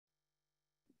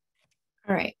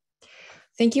All right.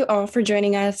 Thank you all for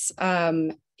joining us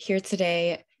here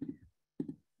today.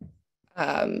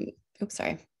 Oops,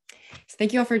 sorry. So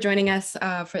thank you all for joining us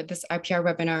for this IPR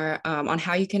webinar on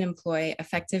how you can employ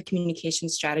effective communication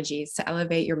strategies to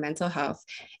elevate your mental health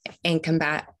and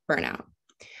combat burnout.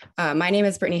 My name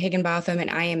is Brittany Higginbotham,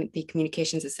 and I am the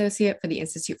Communications Associate for the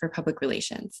Institute for Public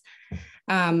Relations.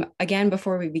 Again,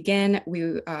 before we begin,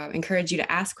 we encourage you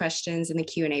to ask questions in the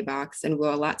Q&A box, and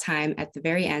we'll allot time at the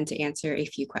very end to answer a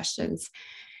few questions.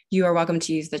 You are welcome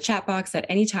to use the chat box at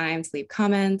any time to leave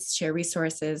comments, share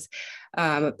resources.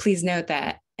 Please note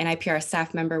that an IPR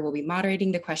staff member will be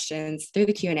moderating the questions through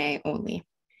the Q&A only.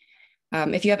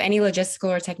 If you have any logistical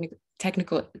or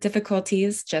technical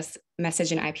difficulties, just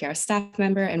message an IPR staff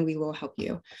member and we will help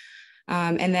you.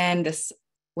 And then this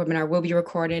webinar will be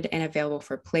recorded and available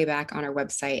for playback on our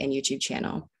website and YouTube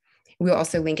channel. We'll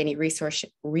also link any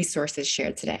resources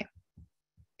shared today.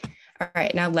 All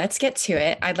right, now let's get to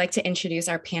it. I'd like to introduce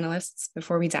our panelists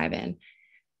before we dive in.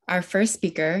 Our first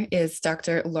speaker is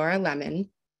Dr. Laura Lemon.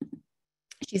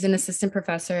 She's an assistant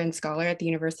professor and scholar at the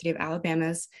University of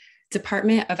Alabama's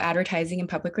Department of Advertising and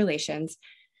Public Relations.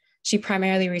 She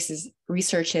primarily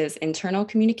researches internal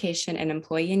communication and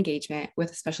employee engagement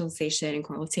with a specialization in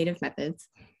qualitative methods.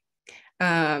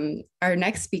 Our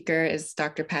next speaker is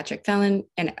Dr. Patrick Thelen,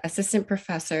 an assistant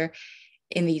professor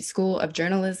in the School of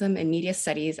Journalism and Media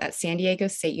Studies at San Diego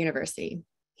State University.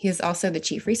 He is also the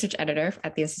chief research editor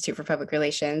at the Institute for Public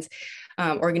Relations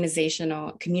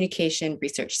Organizational Communication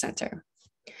Research Center.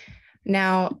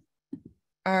 Now,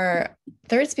 our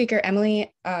third speaker,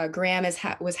 Emily Graham,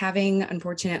 was having,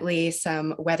 unfortunately,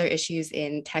 some weather issues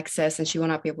in Texas, and she will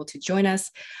not be able to join us,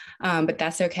 but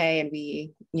that's okay. And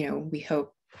we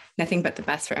hope nothing but the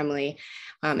best for Emily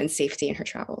and safety in her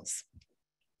travels.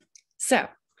 So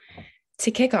to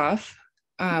kick off,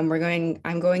 I'm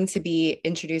going to be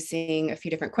introducing a few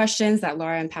different questions that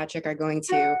Laura and Patrick are going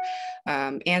to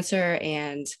answer,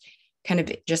 and kind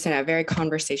of just in a very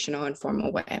conversational and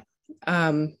formal way.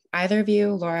 Either of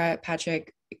you, Laura,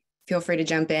 Patrick, feel free to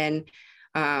jump in.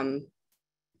 And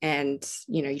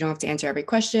you don't have to answer every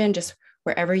question, just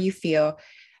wherever you feel,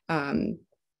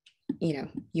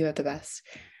 you have the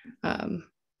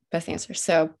best answer.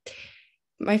 So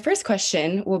my first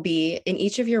question will be, in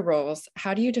each of your roles,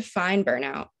 how do you define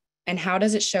burnout and how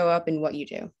does it show up in what you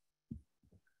do?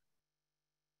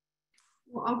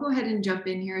 Well, I'll go ahead and jump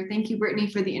in here. Thank you, Brittany,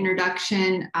 for the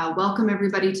introduction. Welcome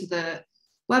everybody to the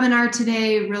webinar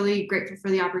today. Really grateful for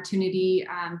the opportunity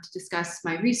to discuss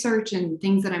my research and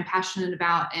things that I'm passionate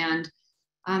about, and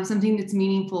something that's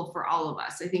meaningful for all of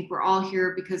us. I think we're all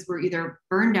here because we're either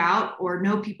burned out or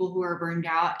know people who are burned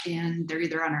out, and they're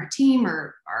either on our team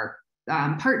or our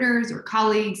partners or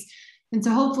colleagues. And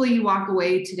so hopefully you walk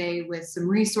away today with some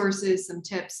resources, some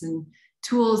tips and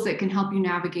tools that can help you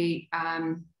navigate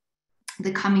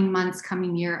the coming months,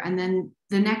 coming year, and then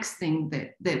the next thing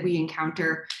that we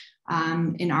encounter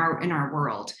in our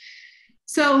world.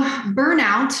 So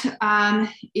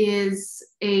burnout is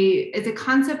a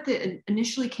concept that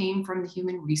initially came from the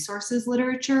human resources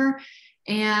literature,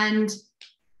 and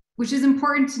which is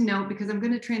important to note because I'm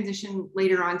going to transition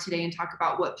later on today and talk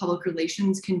about what public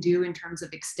relations can do in terms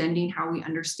of extending how we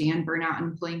understand burnout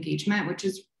and employee engagement, which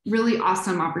is really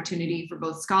awesome opportunity for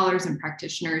both scholars and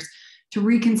practitioners to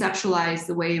reconceptualize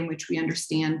the way in which we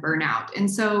understand burnout. And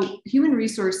so human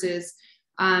resources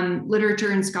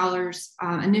literature and scholars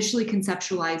initially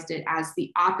conceptualized it as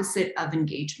the opposite of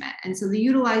engagement. And so they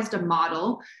utilized a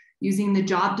model using the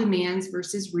job demands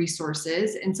versus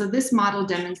resources. And so this model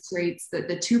demonstrates that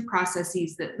the two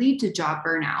processes that lead to job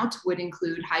burnout would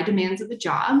include high demands of a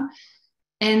job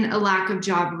and a lack of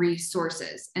job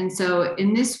resources. And so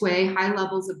in this way, high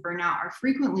levels of burnout are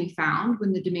frequently found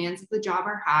when the demands of the job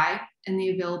are high and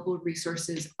the available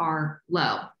resources are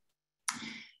low.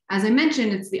 As I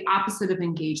mentioned, it's the opposite of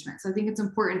engagement. So I think it's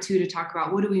important too to talk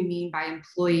about what do we mean by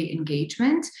employee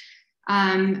engagement.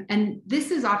 And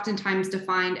this is oftentimes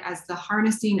defined as the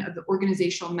harnessing of the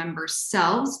organizational members'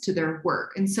 selves to their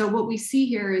work. And so what we see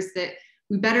here is that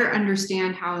we better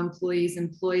understand how employees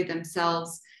employ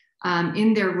themselves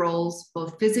in their roles,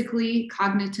 both physically,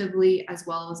 cognitively, as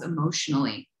well as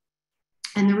emotionally.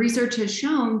 And the research has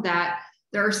shown that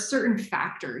there are certain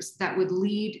factors that would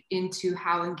lead into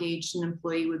how engaged an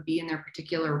employee would be in their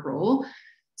particular role.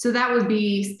 So that would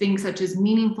be things such as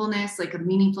meaningfulness, like a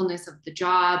meaningfulness of the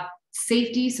job,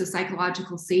 safety, so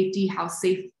psychological safety, how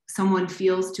safe someone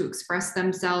feels to express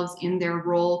themselves in their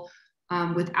role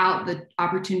without the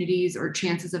opportunities or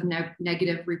chances of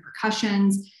negative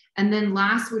repercussions. And then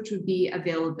last, which would be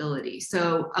availability.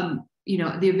 So,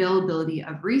 the availability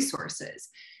of resources.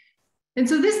 And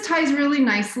so this ties really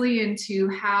nicely into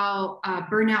how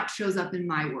burnout shows up in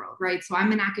my world, right? So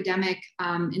I'm an academic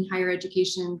in higher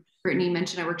education. Brittany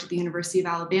mentioned I worked at the University of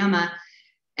Alabama.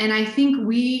 And I think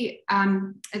we,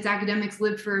 as academics,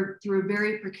 lived through a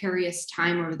very precarious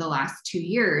time over the last 2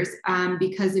 years,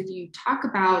 because if you talk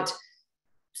about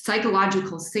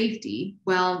psychological safety,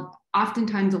 well,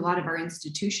 oftentimes a lot of our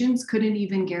institutions couldn't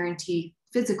even guarantee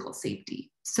physical safety.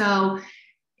 So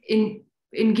in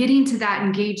getting to that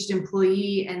engaged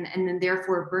employee and then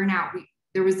therefore burnout,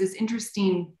 there was this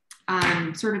interesting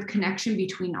sort of connection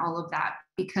between all of that,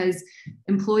 because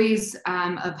employees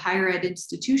of higher ed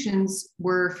institutions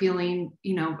were feeling,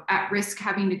 at risk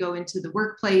having to go into the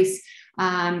workplace.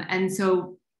 And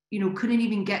so, couldn't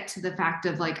even get to the fact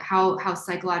of like how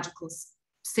psychological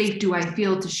safe do I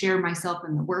feel to share myself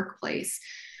in the workplace.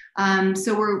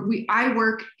 So I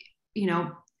work,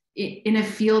 in a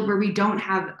field where we don't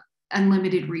have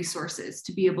unlimited resources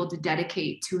to be able to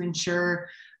dedicate to ensure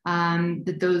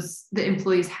that the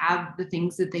employees have the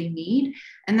things that they need.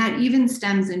 And that even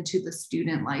stems into the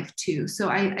student life too. So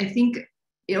I think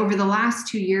over the last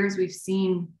 2 years, we've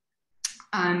seen,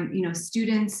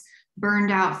 students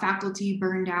burned out, faculty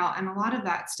burned out, and a lot of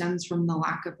that stems from the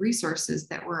lack of resources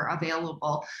that were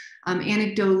available.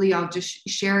 Anecdotally, I'll just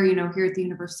share, here at the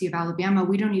University of Alabama,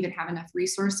 we don't even have enough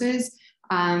resources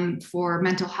for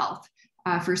mental health.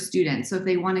 For students. So if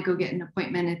they want to go get an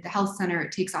appointment at the health center,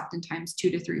 it takes oftentimes 2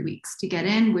 to 3 weeks to get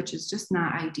in, which is just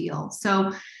not ideal.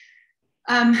 So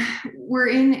we're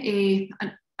in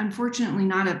unfortunately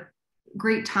not a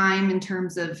great time in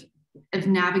terms of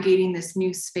navigating this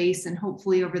new space. And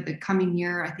hopefully over the coming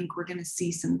year, I think we're going to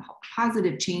see some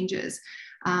positive changes.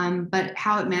 But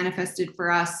how it manifested for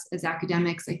us as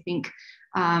academics, I think,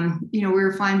 we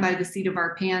were flying by the seat of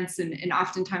our pants and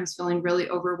oftentimes feeling really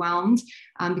overwhelmed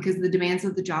because the demands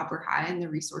of the job were high and the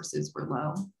resources were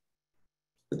low.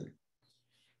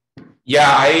 Yeah,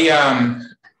 I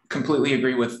completely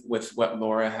agree with what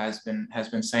Laura has been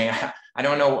saying. I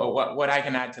don't know what I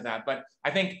can add to that, but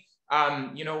I think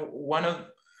I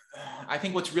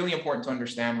think what's really important to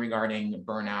understand regarding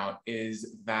burnout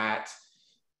is that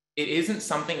it isn't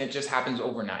something that just happens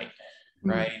overnight.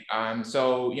 Right.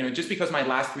 So, just because my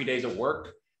last 3 days of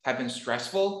work have been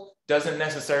stressful doesn't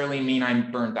necessarily mean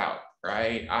I'm burnt out.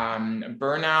 Right.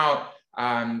 Burnout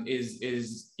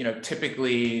is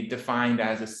typically defined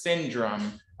as a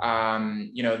syndrome,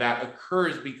 that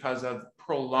occurs because of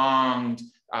prolonged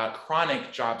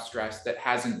chronic job stress that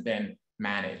hasn't been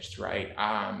managed. Right.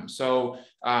 So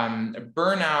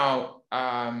burnout,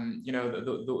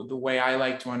 the way I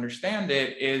like to understand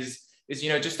it is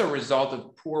just a result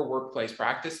of poor workplace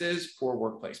practices, poor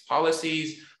workplace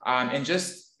policies, and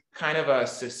just kind of a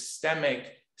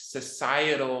systemic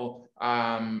societal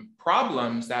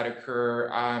problems that occur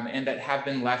and that have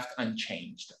been left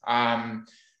unchanged.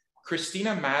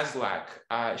 Christina Maslach,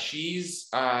 she's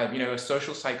a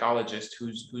social psychologist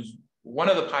who's one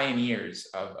of the pioneers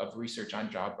of research on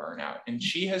job burnout, and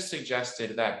she has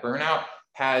suggested that burnout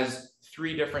has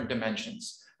 3 different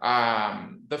dimensions.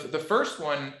 The first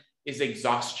one is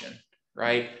exhaustion,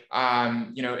 right?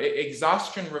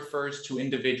 Exhaustion refers to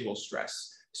individual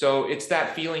stress. So it's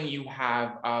that feeling you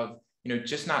have of,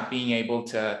 just not being able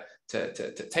to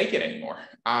take it anymore.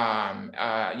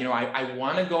 I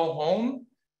want to go home,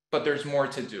 but there's more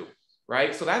to do,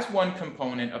 right? So that's one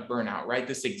component of burnout, right?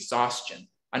 This exhaustion.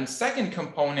 And second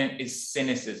component is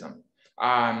cynicism.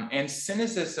 And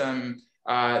cynicism,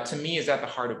 to me, is at the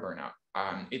heart of burnout.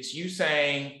 It's you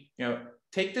saying,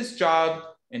 take this job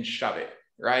and shove it,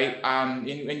 right? And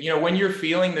when you're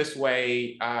feeling this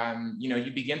way,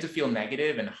 you begin to feel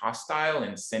negative and hostile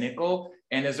and cynical.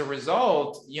 And as a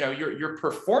result, your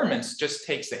performance just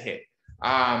takes a hit.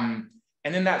 And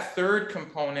then that third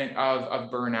component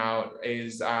of burnout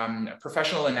is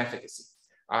professional inefficacy.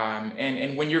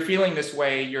 And when you're feeling this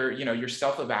way, you're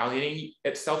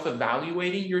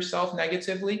self-evaluating yourself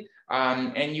negatively,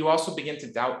 and you also begin to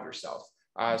doubt yourself.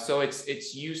 So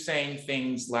it's you saying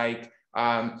things like,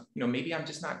 maybe I'm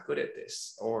just not good at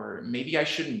this, or maybe I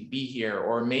shouldn't be here,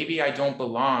 or maybe I don't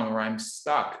belong, or I'm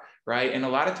stuck, right? And a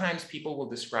lot of times people will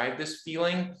describe this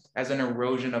feeling as an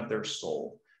erosion of their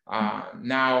soul.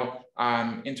 Now,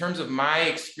 in terms of my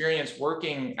experience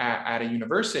working at a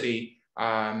university,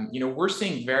 we're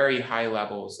seeing very high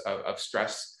levels of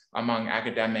stress among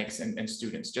academics and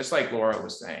students, just like Laura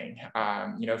was saying.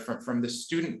 From the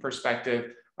student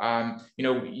perspective,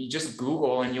 you just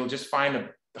Google and you'll just find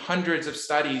hundreds of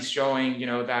studies showing,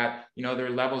 that, their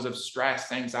levels of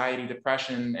stress, anxiety,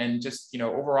 depression, and just,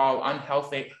 overall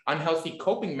unhealthy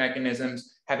coping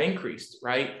mechanisms have increased,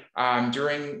 right?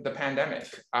 During the pandemic,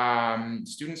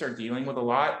 students are dealing with a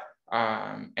lot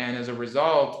And as a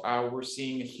result, we're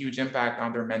seeing a huge impact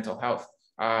on their mental health.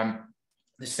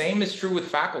 The same is true with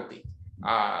faculty.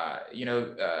 Burnout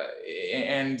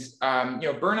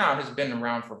has been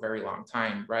around for a very long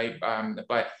time, right?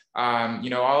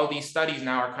 All of these studies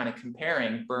now are kind of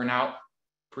comparing burnout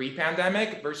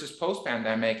pre-pandemic versus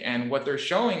post-pandemic. And what they're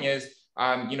showing is,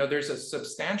 there's a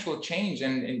substantial change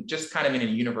in just kind of in a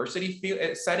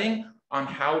university setting on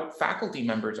how faculty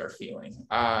members are feeling.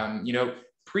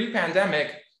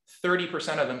 Pre-pandemic,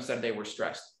 30% of them said they were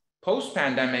stressed.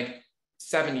 Post-pandemic,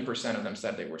 70% of them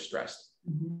said they were stressed.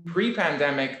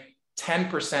 Pre-pandemic,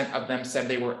 10% of them said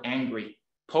they were angry.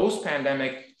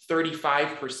 Post-pandemic,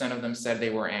 35% of them said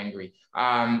they were angry.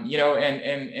 All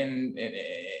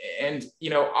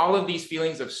of these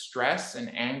feelings of stress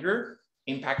and anger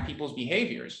impact people's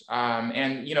behaviors.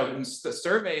 The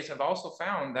surveys have also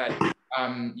found that,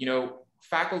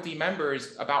 faculty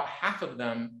members, about half of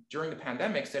them during the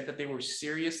pandemic said that they were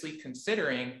seriously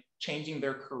considering changing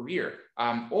their career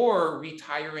or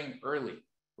retiring early.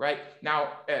 Right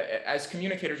now, as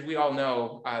communicators, we all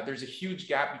know there's a huge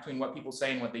gap between what people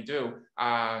say and what they do.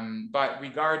 But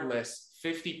regardless,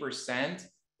 50%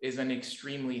 is an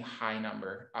extremely high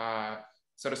number.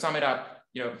 So to sum it up,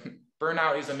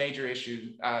 burnout is a major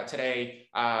issue today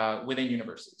within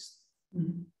universities.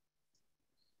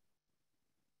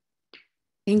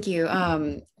 Thank you.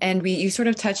 And you sort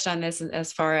of touched on this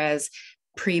as far as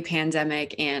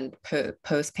pre-pandemic and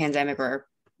post-pandemic, or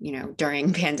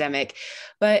during pandemic,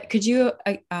 but could you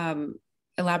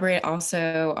elaborate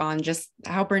also on just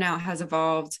how burnout has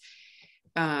evolved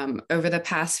over the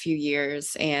past few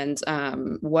years, and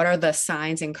what are the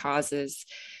signs and causes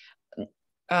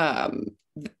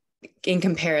in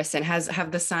comparison?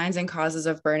 Have the signs and causes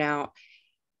of burnout,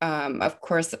 of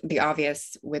course, the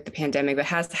obvious with the pandemic, but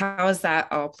how has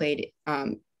that all played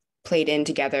in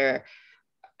together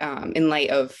in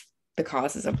light of the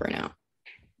causes of burnout?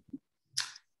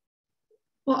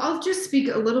 Well, I'll just speak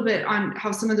a little bit on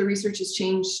how some of the research has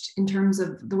changed in terms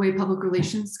of the way public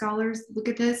relations scholars look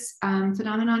at this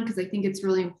phenomenon, because I think it's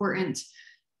really important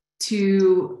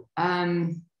to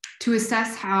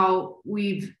assess how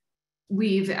we've,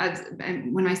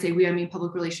 and when I say we, I mean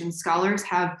public relations scholars,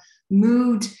 have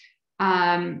moved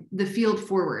the field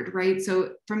forward, right?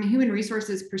 So from a human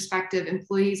resources perspective,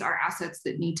 employees are assets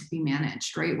that need to be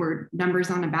managed, right? We're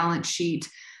numbers on a balance sheet.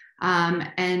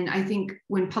 And I think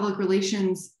when public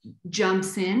relations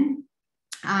jumps in,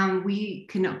 we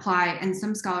can apply, and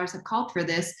some scholars have called for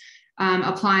this,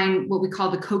 applying what we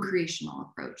call the co-creational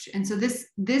approach. And so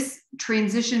this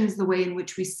transitions the way in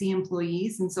which we see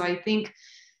employees. And so I think,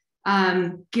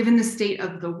 given the state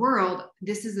of the world,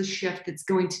 this is a shift that's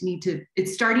going to need to,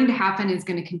 it's starting to happen, is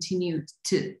going to continue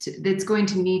that's going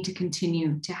to need to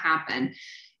continue to happen.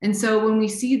 And so when we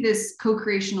see this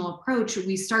co-creational approach,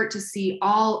 we start to see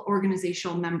all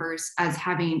organizational members as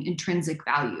having intrinsic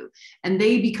value, and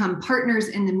they become partners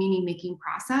in the meaning-making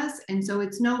process. And so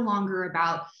it's no longer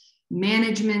about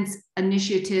management's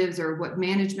initiatives or what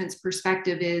management's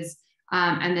perspective is,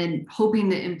 and then hoping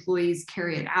that employees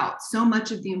carry it out. So much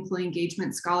of the employee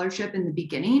engagement scholarship in the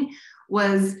beginning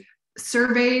was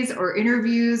surveys or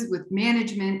interviews with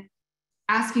management,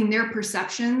 asking their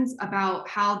perceptions about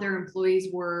how their employees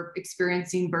were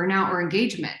experiencing burnout or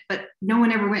engagement, but no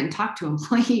one ever went and talked to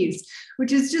employees,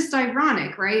 which is just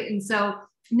ironic, right? And so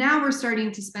now we're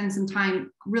starting to spend some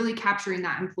time really capturing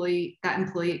that employee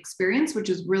experience, which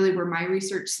is really where my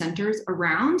research centers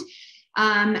around.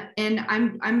 And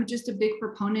I'm just a big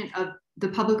proponent of the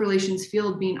public relations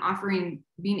field being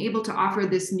able to offer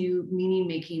this new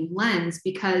meaning-making lens,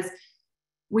 because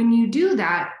when you do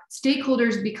that,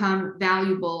 stakeholders become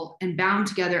valuable and bound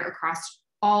together across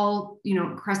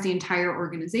across the entire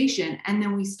organization. And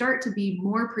then we start to be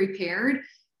more prepared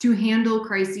to handle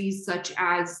crises such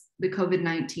as the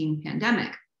COVID-19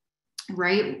 pandemic,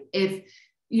 right? If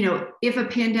a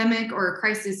pandemic or a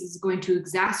crisis is going to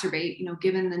exacerbate,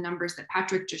 given the numbers that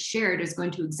Patrick just shared, is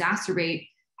going to exacerbate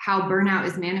how burnout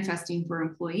is manifesting for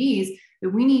employees, that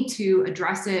we need to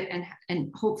address it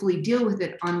and hopefully deal with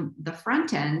it on the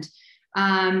front end.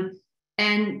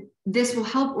 And this will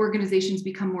help organizations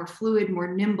become more fluid,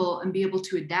 more nimble, and be able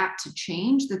to adapt to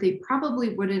change that they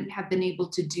probably wouldn't have been able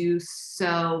to do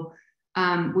so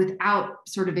without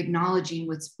sort of acknowledging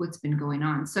what's been going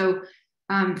on. So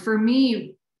for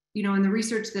me, in the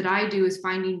research that I do, is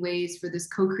finding ways for this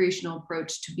co-creational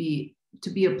approach to be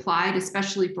applied,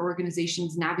 especially for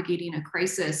organizations navigating a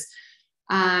crisis,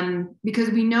 because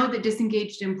we know that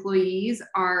disengaged employees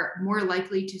are more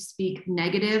likely to speak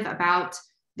negative about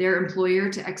their employer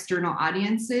to external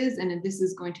audiences, and this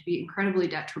is going to be incredibly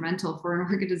detrimental for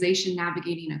an organization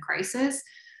navigating a crisis.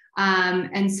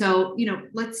 And so,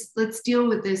 let's deal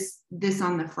with this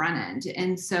on the front end.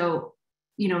 And so,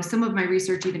 some of my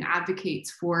research even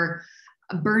advocates for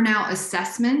a burnout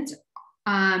assessment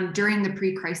during the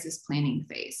pre-crisis planning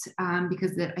phase,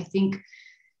 because I think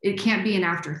it can't be an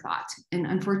afterthought. And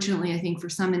unfortunately, I think for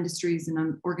some industries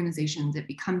and organizations, it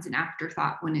becomes an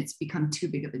afterthought when it's become too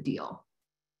big of a deal.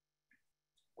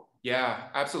 Yeah,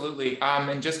 absolutely.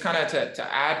 And just kind of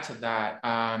to add to that,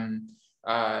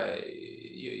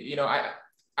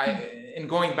 in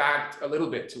going back a little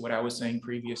bit to what I was saying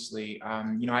previously,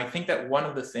 I think that one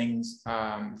of the things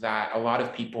that a lot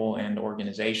of people and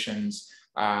organizations,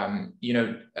 what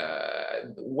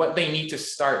they need to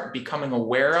start becoming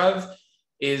aware of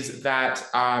is that,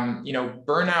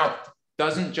 burnout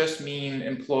doesn't just mean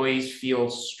employees feel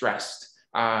stressed.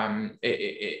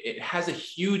 It has a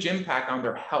huge impact on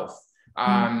their health,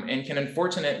 and can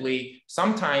unfortunately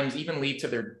sometimes even lead to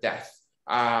their death.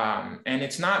 And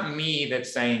it's not me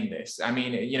that's saying this. I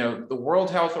mean, the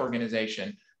World Health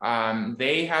Organization,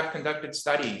 they have conducted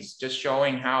studies just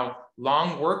showing how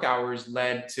long work hours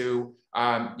led to,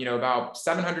 about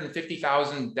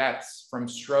 750,000 deaths from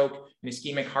stroke and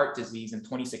ischemic heart disease in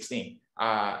 2016,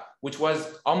 which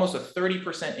was almost a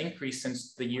 30% increase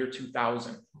since the year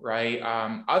 2000, right?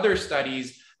 Other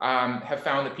studies have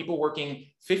found that people working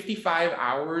 55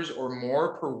 hours or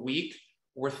more per week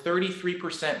were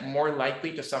 33% more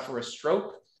likely to suffer a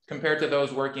stroke compared to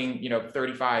those working,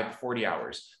 35, 40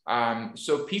 hours.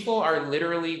 So people are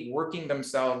literally working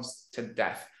themselves to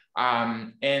death.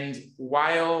 And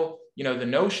while, the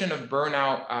notion of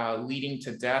burnout leading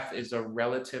to death is a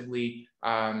relatively,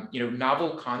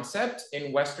 novel concept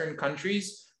in Western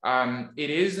countries, it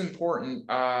is important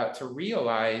to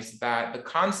realize that the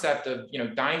concept of,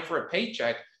 dying for a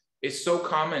paycheck is so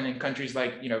common in countries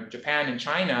like, Japan and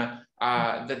China,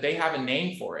 that they have a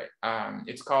name for it.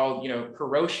 It's called,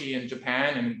 karoshi in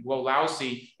Japan and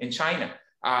wolaosi in China.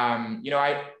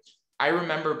 I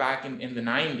remember back in the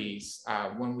 90s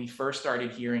when we first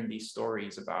started hearing these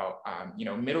stories about,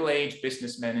 middle-aged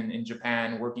businessmen in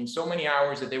Japan working so many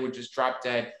hours that they would just drop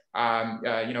dead,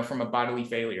 from a bodily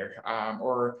failure,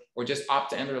 or just opt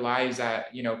to end their lives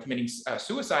at, committing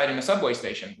suicide in a subway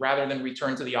station rather than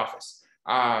return to the office.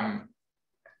 And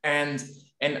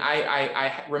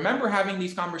I remember having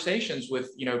these conversations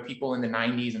with, people in the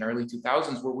 90s and early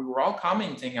 2000s where we were all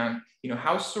commenting on,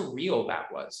 how surreal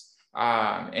that was.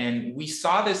 And we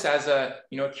saw this as a,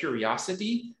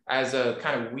 curiosity, as a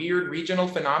kind of weird regional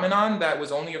phenomenon that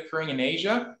was only occurring in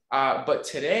Asia. But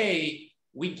today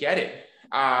we get it.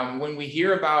 When we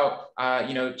hear about,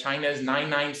 China's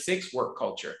 996 work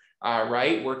culture,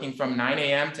 right? Working from 9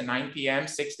 a.m. to 9 p.m.,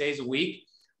 6 days a week.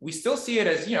 We still see it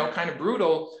as, kind of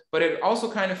brutal, but it also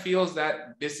kind of feels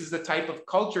that this is the type of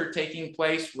culture taking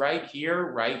place right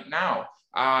here, right now.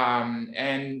 And,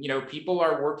 people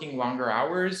are working longer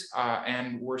hours,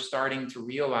 and we're starting to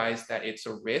realize that it's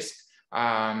a risk,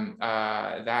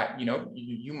 that,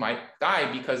 you might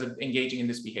die because of engaging in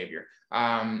this behavior.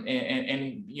 And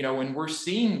when we're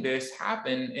seeing this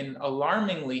happen in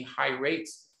alarmingly high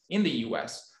rates in the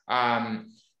US,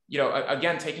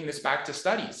 again, taking this back to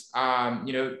studies,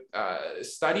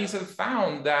 studies have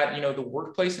found that, the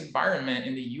workplace environment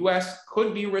in the US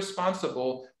could be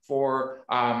responsible for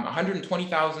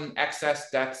 120,000 excess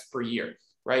deaths per year,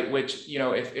 right? Which,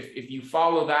 if you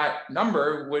follow that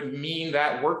number, would mean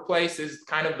that workplace is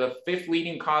kind of the 5th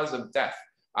leading cause of death.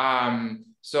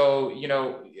 So,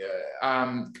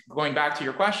 going back to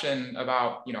your question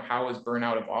about, how has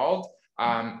burnout evolved?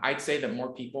 I'd say that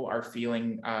more people are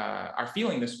feeling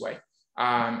this way,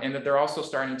 and that they're also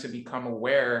starting to become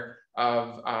aware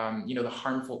of the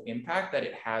harmful impact that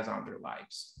it has on their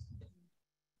lives.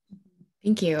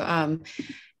 Thank you.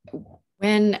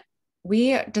 When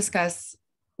we discuss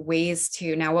ways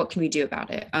to now, what can we do about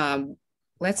it?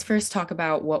 Let's first talk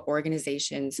about what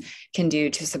organizations can do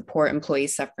to support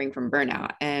employees suffering from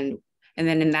burnout, and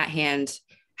then in that hand,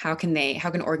 how can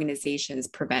organizations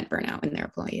prevent burnout in their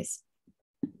employees?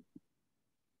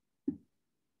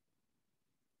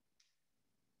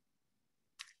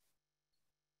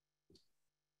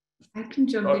 I can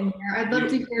jump in here. I'd love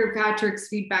to hear Patrick's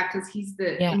feedback because he's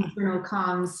the internal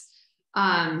comms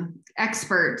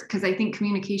expert, because I think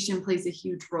communication plays a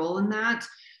huge role in that.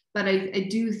 But I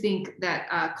do think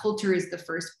that culture is the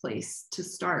first place to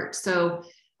start. So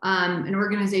an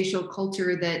organizational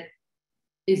culture that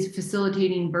is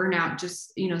facilitating burnout,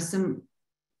 just,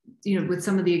 with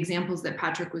some of the examples that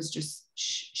Patrick was just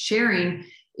sharing,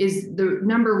 is the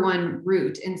number one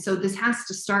route. And so this has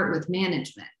to start with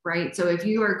management, right? So if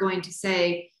you are going to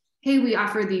say, hey, we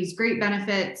offer these great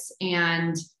benefits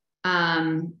and,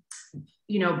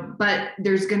 but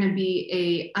there's going to be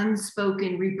a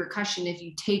unspoken repercussion if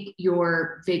you take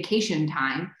your vacation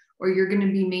time, or you're going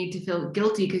to be made to feel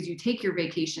guilty because you take your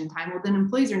vacation time. Well, then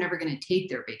employees are never going to take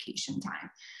their vacation time.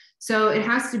 So it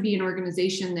has to be an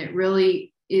organization that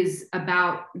really is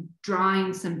about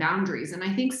drawing some boundaries. And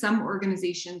I think some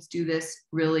organizations do this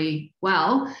really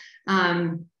well.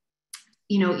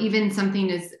 Even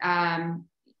something as,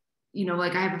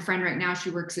 like I have a friend right now, she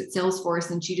works at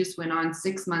Salesforce, and she just went on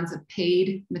 6 months of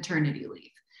paid maternity leave.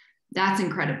 That's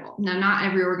incredible. Now, not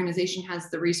every organization has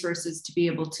the resources to be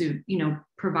able to,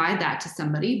 provide that to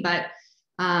somebody, but,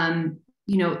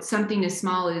 something as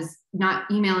small as not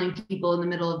emailing people in the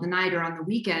middle of the night or on the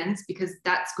weekends, because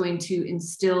that's going to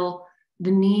instill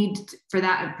the need for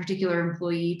that particular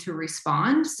employee to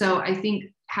respond. So I think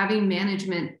having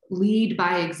management lead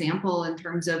by example in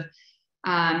terms of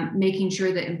making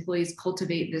sure that employees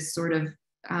cultivate this sort of,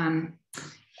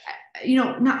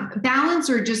 not balance,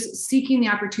 or just seeking the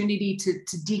opportunity to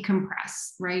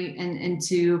decompress, right? And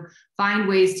to find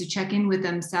ways to check in with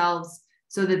themselves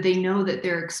so that they know that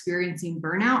they're experiencing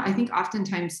burnout. I think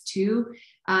oftentimes too,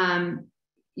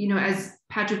 as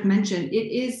Patrick mentioned, it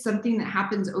is something that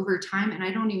happens over time, and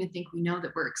I don't even think we know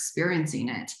that we're experiencing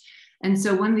it. And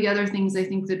so one of the other things I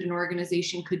think that an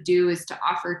organization could do is to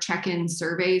offer check-in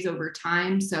surveys over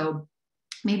time. So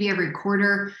maybe every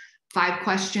quarter, 5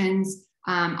 questions,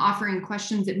 offering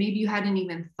questions that maybe you hadn't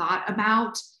even thought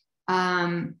about,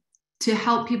 to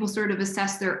help people sort of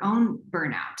assess their own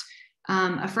burnout.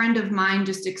 A friend of mine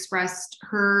just expressed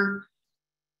her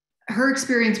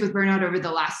experience with burnout over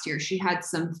the last year. She had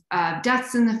some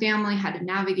deaths in the family, had to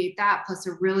navigate that, plus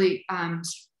a really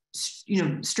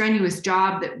strenuous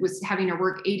job that was having her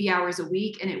work 80 hours a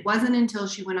week. And it wasn't until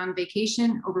she went on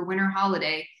vacation over winter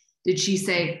holiday did she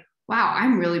say, wow,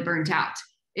 I'm really burnt out.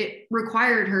 It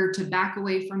required her to back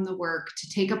away from the work, to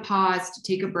take a pause, to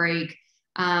take a break.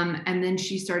 And then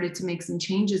she started to make some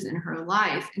changes in her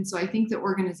life. And so I think that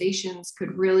organizations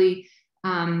could really,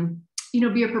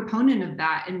 be a proponent of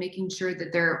that, and making sure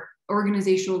that their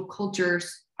organizational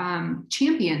cultures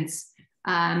champions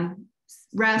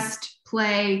rest,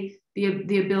 play,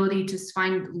 the ability to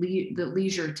find the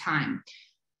leisure time.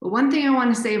 But one thing I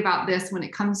want to say about this, when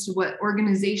it comes to what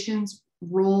organizations'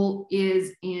 role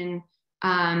is in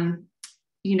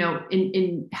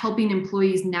in helping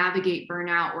employees navigate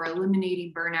burnout or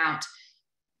eliminating burnout,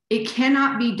 it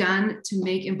cannot be done to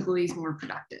make employees more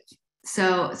productive.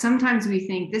 So sometimes we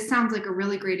think this sounds like a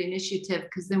really great initiative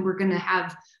because then we're going to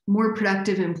have more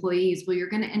productive employees. Well, you're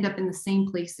going to end up in the same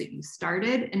place that you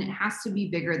started, and it has to be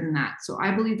bigger than that. So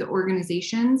I believe that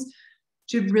organizations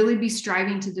should really be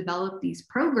striving to develop these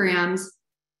programs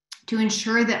to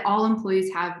ensure that all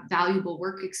employees have valuable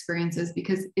work experiences,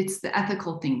 because it's the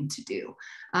ethical thing to do,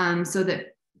 so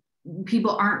that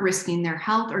people aren't risking their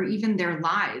health or even their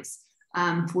lives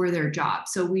for their job.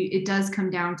 So it does come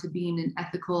down to being an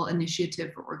ethical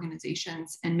initiative for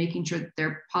organizations and making sure that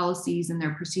their policies and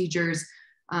their procedures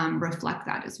reflect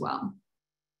that as well.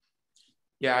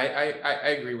 Yeah, I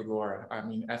agree with Laura. I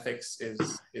mean, ethics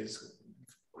is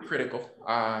critical.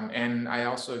 And I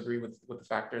also agree with the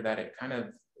factor that it kind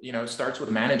of, starts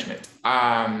with management.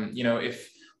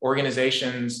 If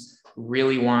organizations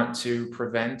really want to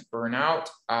prevent burnout,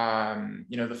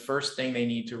 the first thing they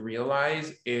need to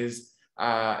realize is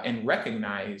and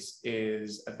recognize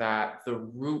is that the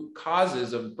root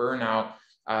causes of burnout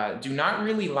do not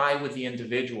really lie with the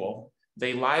individual,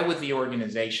 they lie with the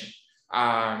organization.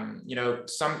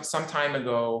 Some time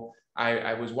ago,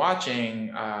 I was watching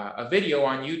a video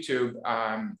on YouTube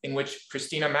in which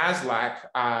Christina Maslach,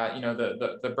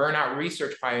 the burnout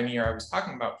research pioneer I was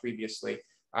talking about previously,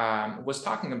 was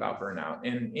talking about burnout.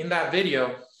 And in that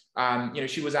video,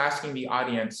 she was asking the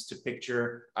audience to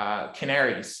picture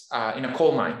canaries in a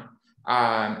coal mine.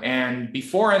 And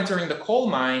before entering the coal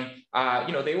mine,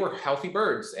 they were healthy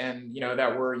birds and,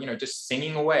 that were, just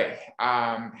singing away.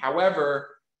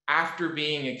 However, after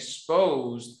being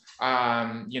exposed, to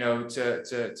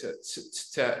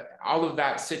all of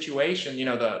that situation,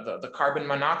 the carbon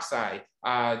monoxide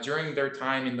during their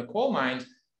time in the coal mines,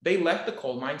 they left the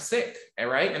coal mine sick,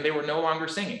 right? And they were no longer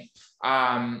singing.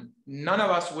 None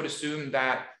of us would assume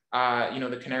that,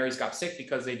 the canaries got sick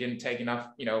because they didn't take enough,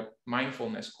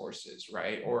 mindfulness courses,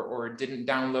 right? Or didn't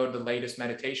download the latest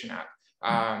meditation app.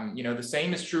 The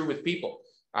same is true with people.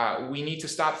 We need to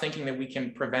stop thinking that we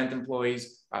can prevent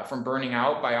employees from burning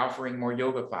out by offering more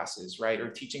yoga classes, right? Or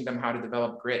teaching them how to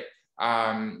develop grit.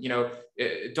 Don't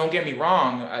get me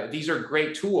wrong, these are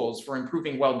great tools for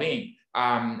improving well-being,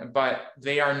 but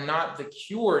they are not the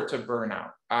cure to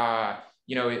burnout.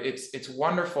 It's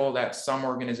wonderful that some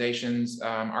organizations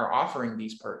are offering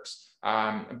these perks,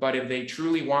 But if they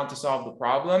truly want to solve the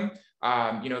problem,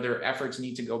 their efforts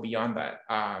need to go beyond that.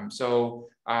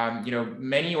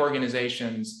 Many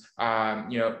organizations,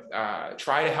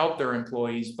 try to help their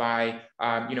employees by,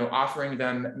 offering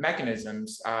them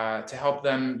mechanisms to help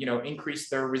them, increase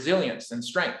their resilience and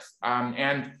strength.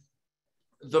 And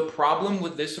the problem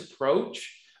with this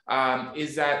approach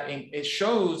is that it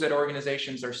shows that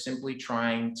organizations are simply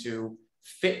trying to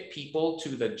fit people to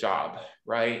the job,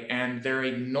 right? And they're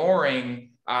ignoring,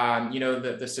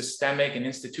 the systemic and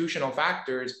institutional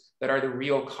factors that are the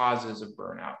real causes of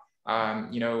burnout.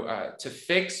 To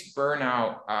fix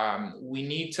burnout, we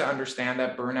need to understand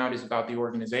that burnout is about the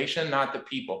organization, not the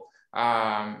people,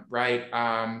 right?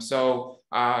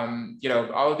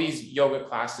 All of these yoga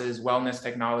classes, wellness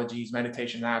technologies,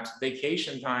 meditation apps,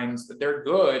 vacation times, they're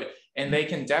good and they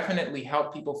can definitely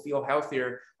help people feel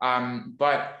healthier.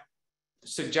 But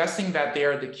suggesting that they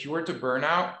are the cure to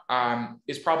burnout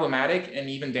is problematic and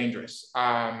even dangerous.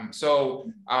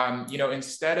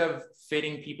 Instead of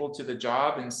fitting people to the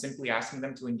job and simply asking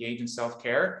them to engage in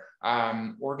self-care,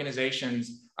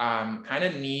 organizations kind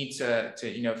of need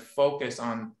to focus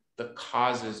on the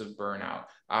causes of burnout.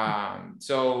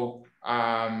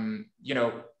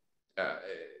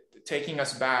 Taking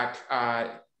us back,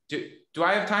 do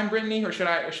I have time, Brittany, or should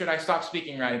I stop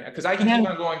speaking right? Because I can keep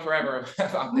on going forever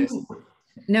about this.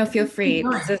 No, feel free. I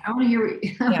want to hear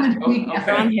what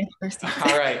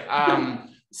All right.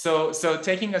 So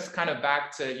taking us kind of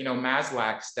back to,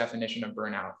 Maslach's definition of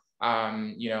burnout,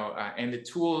 and the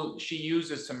tool she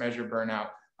uses to measure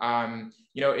burnout,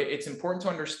 it's important to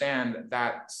understand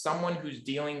that someone who's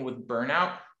dealing with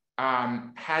burnout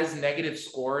has negative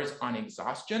scores on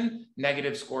exhaustion,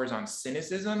 negative scores on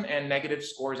cynicism, and negative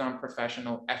scores on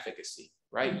professional efficacy,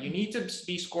 right? You need to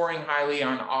be scoring highly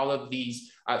on all of these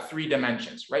 3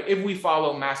 dimensions, right? If we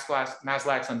follow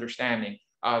Maslach's understanding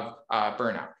of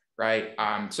burnout, right?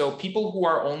 So people who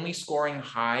are only scoring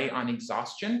high on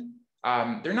exhaustion,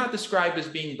 they're not described as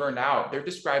being burned out. They're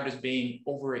described as being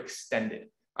overextended,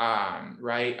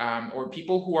 right? Or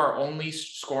people who are only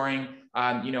scoring,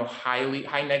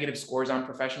 high negative scores on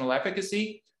professional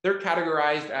efficacy, they're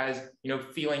categorized as,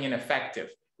 feeling ineffective,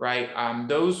 right?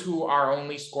 Those who are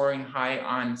only scoring high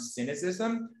on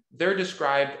cynicism, they're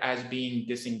described as being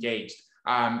disengaged.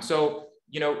 According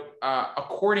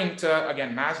to,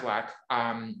 again, Maslach,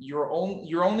 you're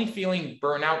only feeling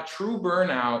burnout, true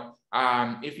burnout,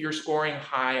 if you're scoring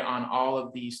high on all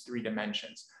of these 3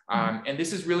 dimensions. And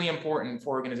this is really important for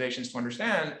organizations to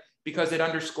understand because it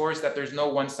underscores that there's no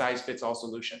one-size-fits-all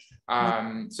solution.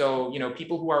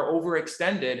 People who are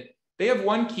overextended, they have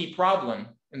one key problem,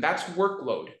 and that's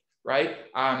workload, right?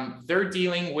 They're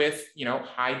dealing with,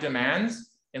 high demands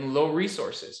and low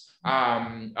resources,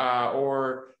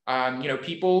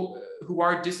 people who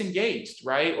are disengaged,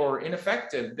 right? Or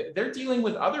ineffective, they're dealing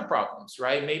with other problems,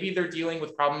 right? Maybe they're dealing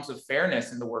with problems of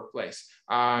fairness in the workplace,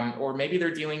 or maybe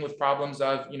they're dealing with problems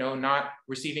of, not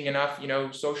receiving enough,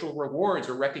 social rewards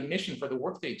or recognition for the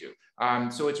work they do.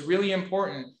 So it's really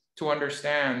important to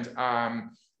understand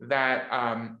that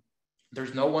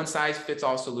there's no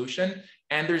one-size-fits-all solution.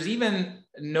 And there's even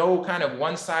no kind of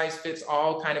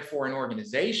one-size-fits-all kind of for an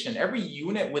organization. Every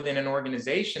unit within an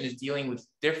organization is dealing with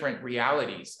different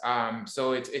realities.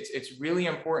 So it's really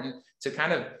important to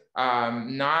kind of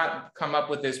not come up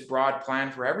with this broad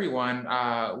plan for everyone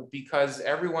because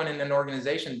everyone in an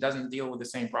organization doesn't deal with the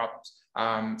same problems.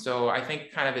 So I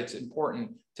think kind of it's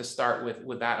important to start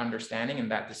with that understanding and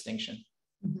that distinction.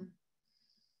 Mm-hmm.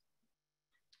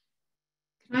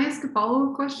 Can I ask a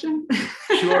follow-up question?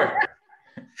 Sure.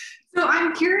 So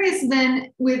I'm curious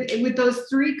then, with those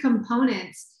 3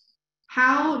 components,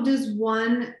 how does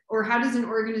an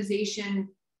organization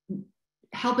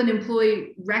help an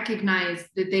employee recognize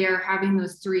that they are having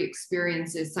those 3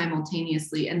 experiences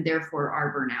simultaneously and therefore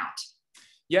are burnout?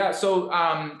 Yeah, so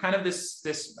kind of this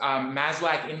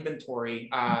Maslach inventory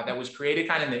that was created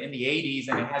kind of in the 80s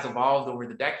and it has evolved over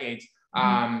the decades.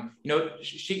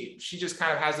 She just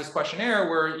kind of has this questionnaire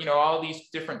where, all these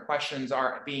different questions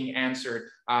are being answered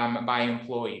by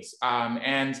employees.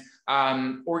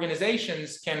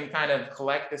 Organizations can kind of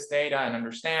collect this data and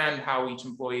understand how each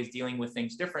employee is dealing with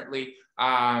things differently.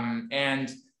 And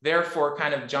therefore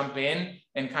kind of jump in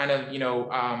and kind of,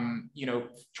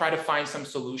 try to find some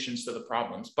solutions to the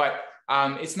problems. But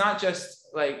it's not just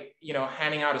like,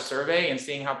 handing out a survey and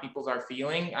seeing how people are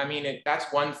feeling. I mean,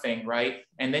 that's one thing, right?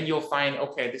 And then you'll find,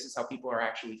 okay, this is how people are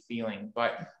actually feeling.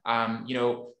 But,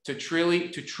 to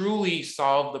truly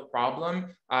solve the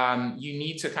problem, you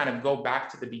need to kind of go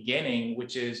back to the beginning,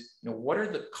 which is, what are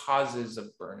the causes of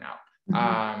burnout?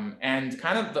 And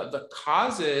kind of the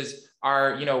causes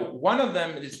are, one of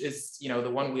them is the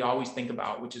one we always think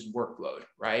about, which is workload,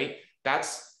 right?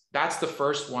 That's the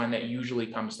first one that usually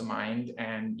comes to mind.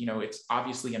 And, it's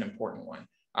obviously an important one,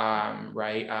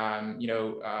 right?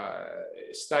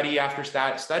 Study after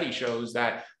study shows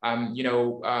that,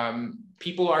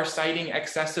 people are citing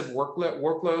excessive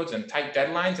workloads and tight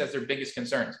deadlines as their biggest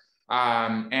concerns.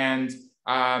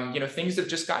 Things have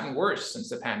just gotten worse since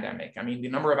the pandemic. I mean, the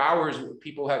number of hours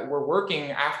people were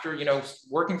working after,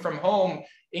 working from home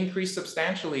increased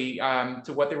substantially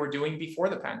to what they were doing before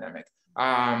the pandemic.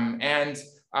 That's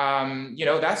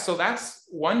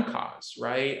one cause,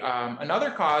 right? Another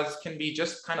cause can be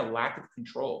just kind of lack of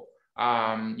control.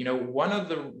 One of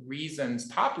the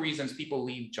top reasons people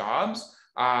leave jobs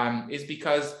is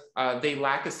because they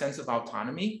lack a sense of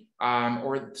autonomy,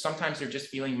 or sometimes they're just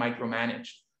feeling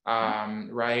micromanaged.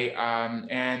 Right.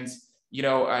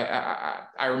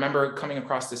 I remember coming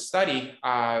across this study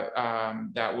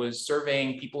that was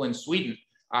surveying people in Sweden.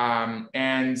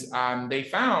 They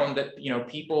found that,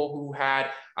 people who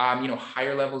had,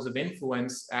 higher levels of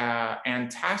influence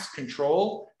and task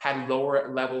control had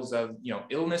lower levels of,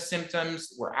 illness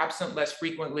symptoms, were absent less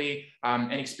frequently,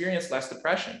 and experienced less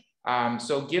depression.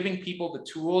 So giving people the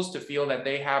tools to feel that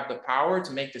they have the power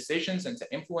to make decisions and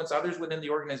to influence others within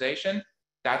the organization,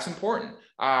 that's important.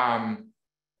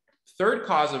 Third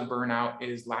cause of burnout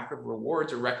is lack of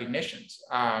rewards or recognitions,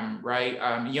 right?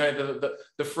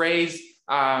 The phrase,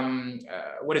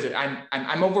 what is it?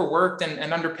 I'm overworked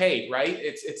and underpaid, right?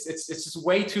 It's just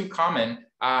way too common,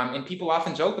 and people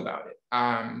often joke about it.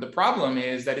 The problem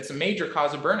is that it's a major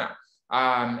cause of burnout.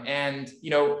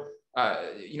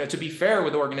 To be fair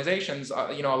with organizations,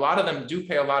 a lot of them do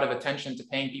pay a lot of attention to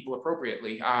paying people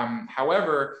appropriately.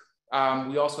 However,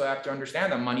 we also have to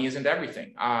understand that money isn't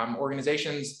everything.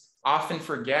 Organizations often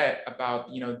forget about,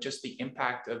 just the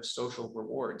impact of social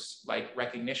rewards like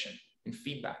recognition and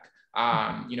feedback.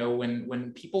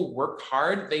 When people work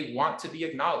hard, they want to be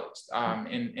acknowledged.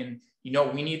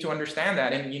 We need to understand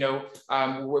that. And,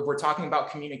 we're talking about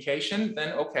communication,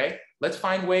 then, okay, let's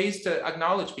find ways to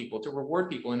acknowledge people, to reward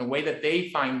people in a way that they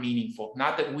find meaningful,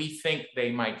 not that we think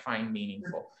they might find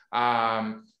meaningful.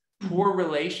 Poor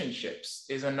relationships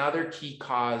is another key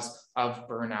cause of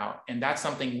burnout. And that's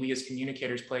something we as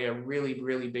communicators play a really,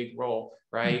 really big role,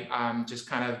 right? Just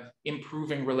kind of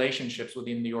improving relationships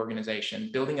within the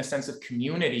organization, building a sense of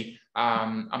community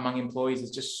among employees is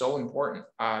just so important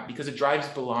because it drives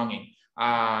belonging.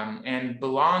 And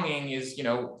belonging is,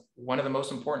 one of the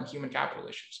most important human capital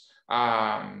issues.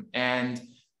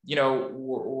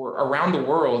 We're around the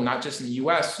world, not just in the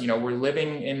US, we're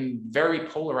living in very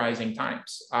polarizing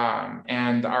times,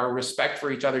 and our respect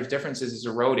for each other's differences is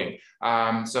eroding.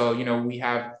 We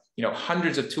have,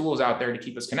 hundreds of tools out there to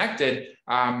keep us connected.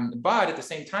 But at the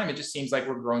same time, it just seems like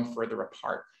we're growing further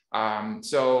apart.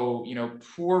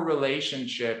 Poor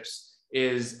relationships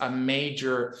is a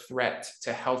major threat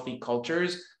to healthy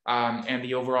cultures and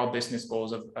the overall business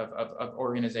goals of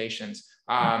organizations.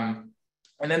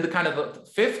 And then the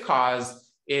fifth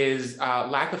cause is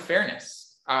lack of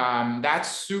fairness. That's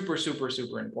super, super,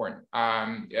 super important.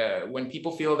 When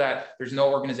people feel that there's no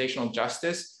organizational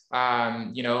justice,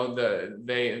 they'll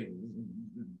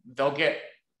get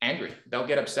angry, they'll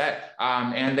get upset,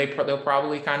 and they'll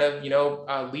probably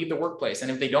leave the workplace. And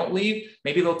if they don't leave,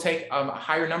 maybe they'll take a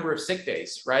higher number of sick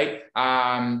days, right?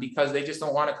 Because they just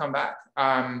don't want to come back.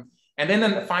 And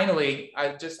then finally,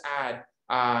 I just add,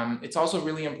 it's also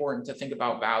really important to think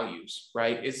about values,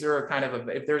 right? Is there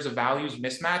if there's a values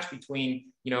mismatch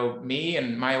between, me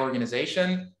and my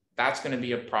organization, that's going to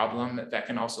be a problem that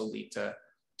can also lead to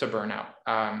burnout.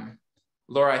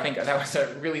 Laura, I think that was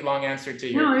a really long answer to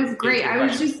your. No, it was great. I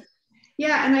was just,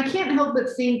 and I can't help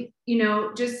but think,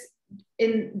 just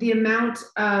in the amount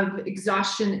of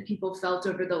exhaustion that people felt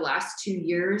over the last 2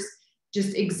 years,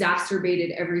 just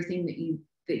exacerbated everything that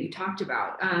you talked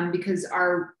about, because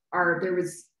there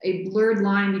was a blurred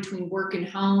line between work and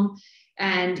home,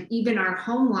 and even our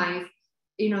home life,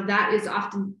 that is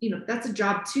often, that's a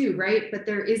job too, right? But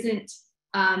there isn't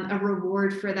a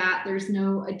reward for that. There's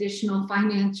no additional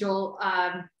financial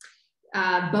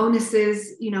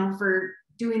bonuses, for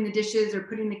doing the dishes or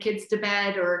putting the kids to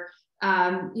bed, or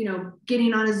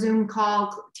getting on a Zoom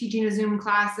call, teaching a Zoom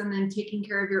class, and then taking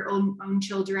care of your own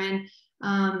children.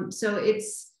 So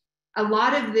it's a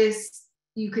lot of this.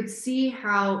 You could see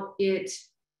how it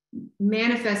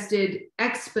manifested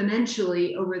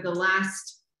exponentially over the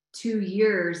last 2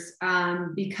 years,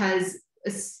 because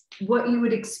what you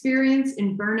would experience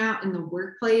in burnout in the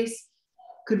workplace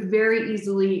could very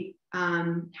easily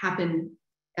happen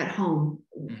at home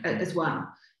as well.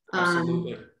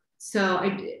 Absolutely. So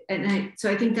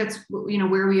I think that's, you know,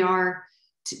 where we are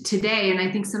today. And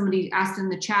I think somebody asked in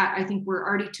the chat, I think we're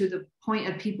already to the point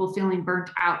of people feeling burnt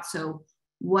out. So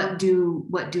what do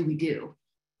we do?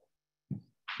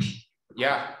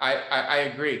 Yeah, I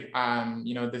agree.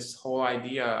 You know, this whole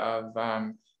idea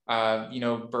of, you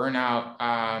know,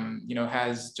 burnout, you know,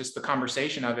 has just the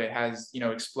conversation of it has, you know,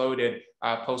 exploded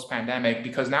post-pandemic,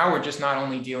 because now we're just not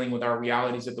only dealing with our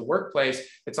realities of the workplace,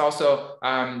 it's also,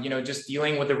 you know, just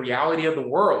dealing with the reality of the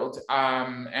world.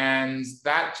 And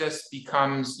that just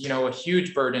becomes, you know, a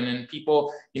huge burden. And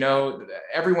people, you know,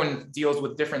 everyone deals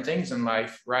with different things in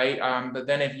life, right? But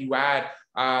then if you add,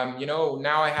 you know,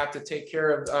 now I have to take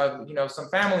care of, you know, some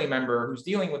family member who's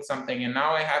dealing with something, and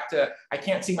now I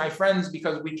can't see my friends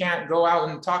because we can't go out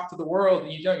and talk to the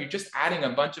world. You know, you're just adding a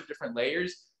bunch of different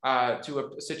layers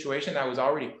to a situation that was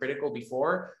already critical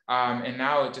before, and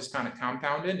now it just kind of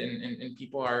compounded, and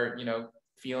people are, you know,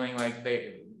 feeling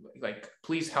like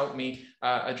please help me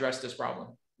address this problem.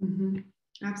 Mm-hmm.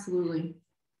 Absolutely.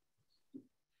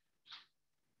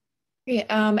 Great.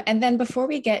 And then before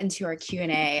we get into our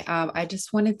Q&A, I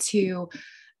just wanted to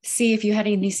see if you had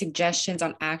any suggestions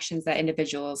on actions that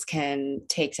individuals can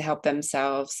take to help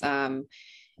themselves, you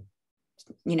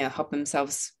know, help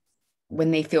themselves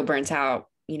when they feel burnt out,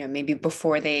 you know, maybe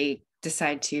before they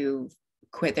decide to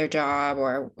quit their job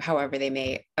or however they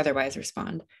may otherwise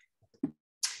respond.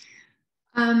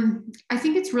 I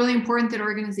think it's really important that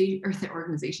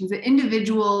that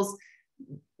individuals,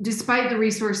 despite the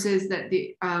resources that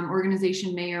the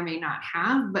organization may or may not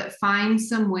have, but find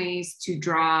some ways to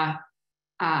draw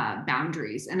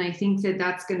boundaries. And I think that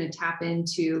that's going to tap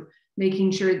into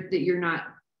making sure that you're not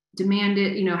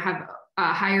demanded, you know, have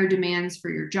higher demands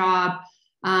for your job.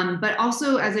 But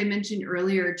also, as I mentioned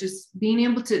earlier, just being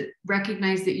able to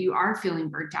recognize that you are feeling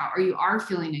burnt out or you are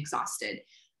feeling exhausted.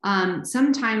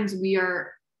 Sometimes we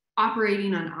are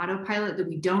operating on autopilot that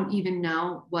we don't even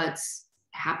know what's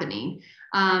happening.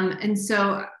 And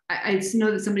so I just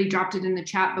know that somebody dropped it in the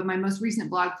chat, but my most recent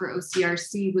blog for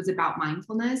OCRC was about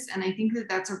mindfulness. And I think that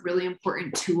that's a really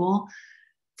important tool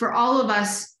for all of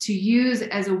us to use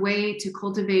as a way to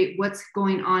cultivate what's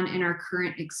going on in our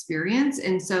current experience.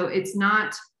 And so it's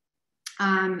not,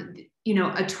 you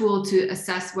know, a tool to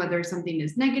assess whether something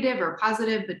is negative or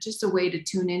positive, but just a way to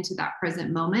tune into that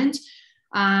present moment.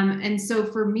 And so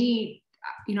for me,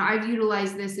 you know, I've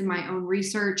utilized this in my own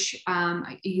research.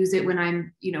 I use it when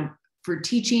I'm, you know, for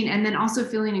teaching, and then also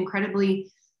feeling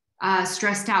incredibly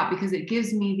stressed out, because it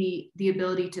gives me the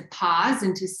ability to pause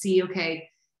and to see, okay,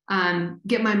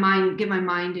 get my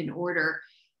mind in order.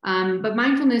 But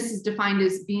mindfulness is defined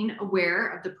as being aware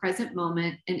of the present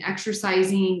moment and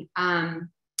exercising,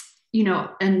 you know,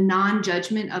 a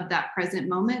non-judgment of that present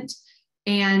moment.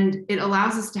 And it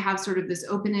allows us to have sort of this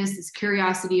openness, this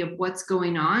curiosity of what's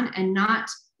going on, and not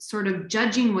sort of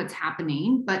judging what's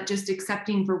happening, but just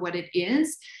accepting for what it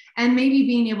is. And maybe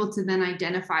being able to then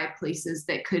identify places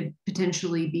that could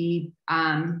potentially be,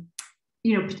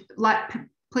 you know,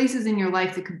 places in your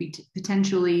life that could be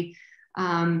potentially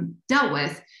dealt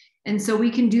with. And so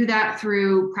we can do that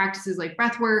through practices like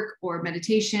breath work or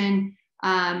meditation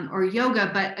or yoga.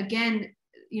 But again,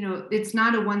 you know, it's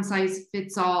not a one size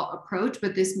fits all approach,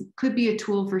 but this could be a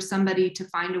tool for somebody to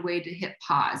find a way to hit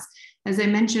pause. As I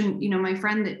mentioned, you know, my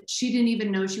friend, that she didn't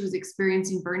even know she was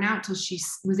experiencing burnout till she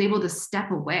was able to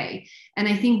step away. And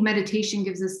I think meditation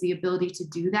gives us the ability to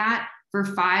do that for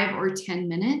 5 or 10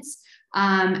 minutes.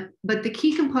 But the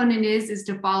key component is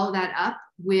to follow that up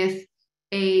with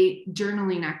a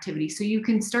journaling activity. So you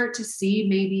can start to see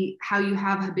maybe how you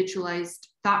have habitualized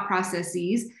thought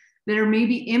processes that are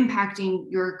maybe impacting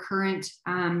your current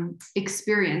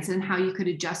experience, and how you could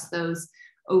adjust those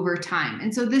over time.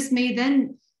 And so this may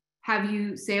then have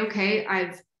you say, okay,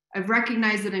 I've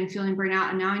recognized that I'm feeling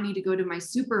burnout, and now I need to go to my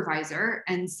supervisor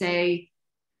and say,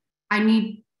 I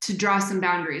need to draw some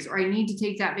boundaries, or I need to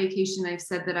take that vacation I've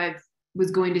said that I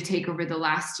was going to take over the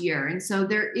last year. And so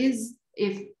there is,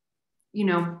 if, you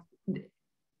know,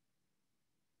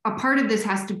 a part of this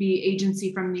has to be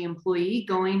agency from the employee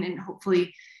going and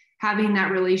hopefully having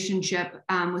that relationship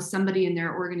with somebody in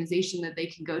their organization that they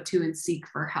can go to and seek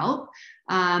for help,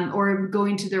 or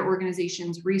going to their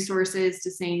organization's resources to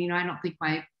saying, you know, I don't think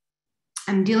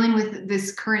I'm dealing with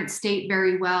this current state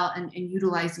very well, and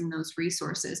utilizing those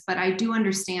resources. But I do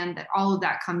understand that all of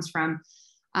that comes from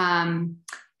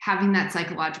having that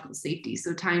psychological safety.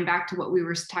 So tying back to what we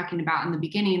were talking about in the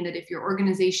beginning, that if your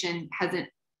organization hasn't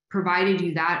provided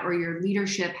you that, or your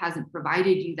leadership hasn't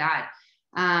provided you that,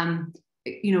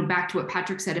 you know, back to what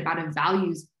Patrick said about a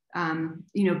values,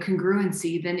 you know,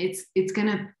 congruency, then it's going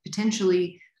to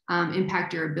potentially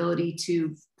impact your ability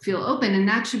to feel open. And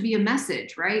that should be a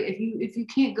message, right? If you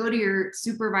can't go to your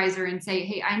supervisor and say,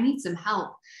 hey, I need some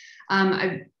help.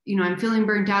 I'm feeling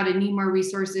burnt out. I need more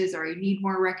resources, or I need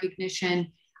more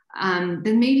recognition.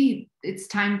 Then maybe it's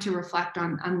time to reflect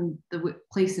on the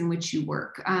place in which you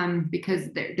work, because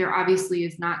there obviously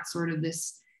is not sort of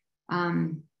this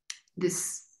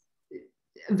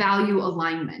value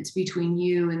alignment between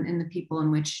you and the people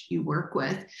in which you work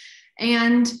with.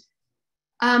 And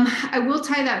I will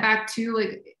tie that back to,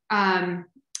 like,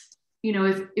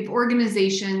 if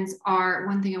organizations are,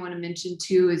 one thing I want to mention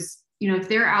too is, if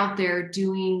they're out there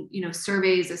doing,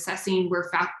 surveys, assessing where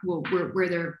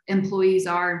their employees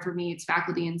are, and for me, it's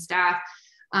faculty and staff,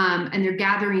 and they're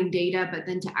gathering data, but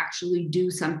then to actually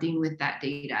do something with that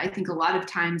data. I think a lot of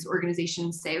times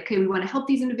organizations say, okay, we want to help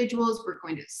these individuals. We're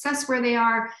going to assess where they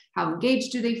are. How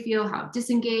engaged do they feel? How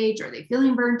disengaged? Are they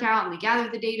feeling burnt out? And we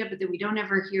gather the data, but then we don't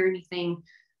ever hear anything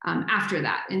after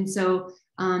that. And so,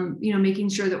 making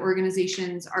sure that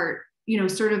organizations are,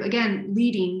 sort of, again,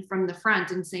 leading from the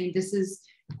front and saying, this is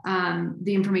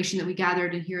the information that we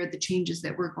gathered, and here are the changes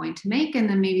that we're going to make. And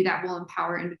then maybe that will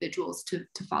empower individuals to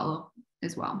follow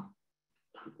as well.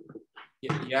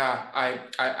 Yeah,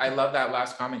 I love that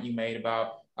last comment you made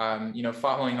about,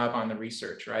 following up on the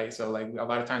research, right? So like a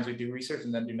lot of times we do research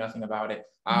and then do nothing about it.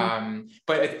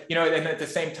 But, and at the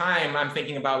same time, I'm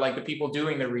thinking about like the people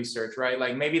doing the research, right?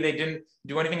 Like maybe they didn't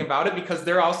do anything about it because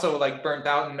they're also like burnt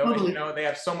out and Totally. they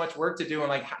have so much work to do. And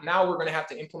like, now we're going to have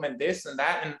to implement this and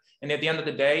that. And at the end of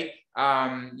the day,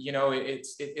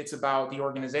 it's about the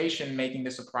organization making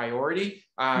this a priority,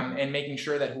 and making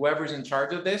sure that whoever's in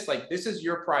charge of this, like, this is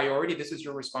your priority, this is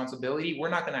your responsibility. We're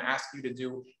not going to ask you to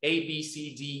do A, B,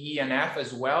 C, D, E, and F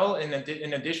as well, in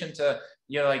addition to,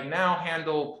 now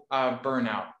handle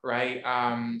burnout, right?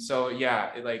 So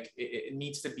yeah, it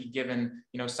needs to be given,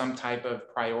 some type of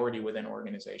priority within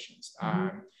organizations.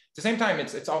 At the same time,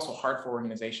 it's also hard for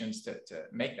organizations to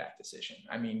make that decision.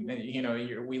 I mean,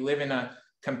 we live in a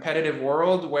competitive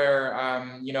world where,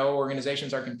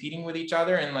 organizations are competing with each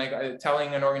other, and like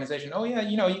telling an organization, oh yeah,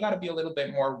 you got to be a little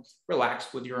bit more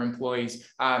relaxed with your employees,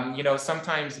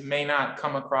 sometimes may not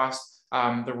come across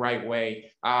the right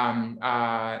way.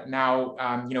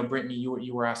 Brittany,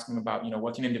 you were asking about,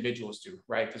 what can individuals do,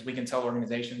 right? Because we can tell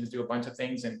organizations to do a bunch of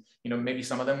things, and, maybe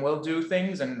some of them will do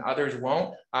things and others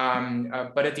won't.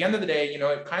 But at the end of the day,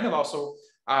 it kind of also,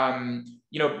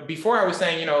 before I was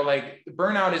saying, like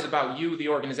burnout is about you, the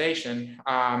organization.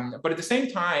 But at the same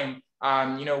time,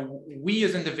 we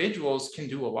as individuals can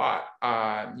do a lot,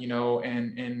 like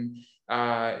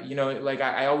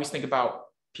I always think about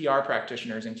PR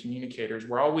practitioners and communicators.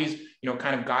 We're always,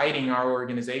 kind of guiding our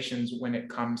organizations when it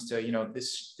comes to,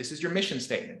 this is your mission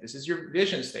statement. This is your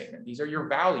vision statement. These are your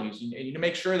values. You need to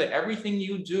make sure that everything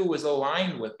you do is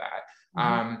aligned with that.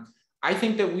 I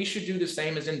think that we should do the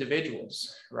same as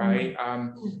individuals, right?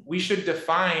 We should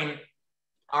define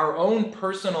our own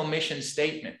personal mission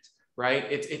statement, right?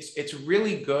 It's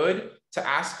really good to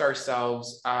ask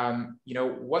ourselves,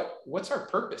 what's our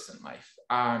purpose in life?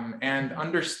 And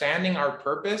understanding our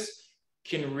purpose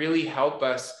can really help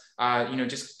us,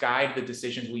 just guide the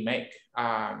decisions we make.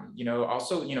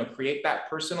 Also, create that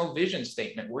personal vision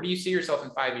statement. Where do you see yourself in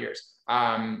 5 years?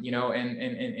 And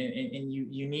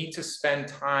you need to spend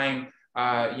time,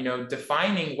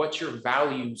 defining what your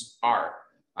values are.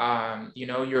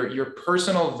 Your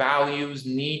personal values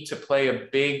need to play a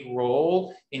big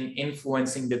role in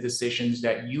influencing the decisions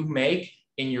that you make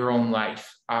in your own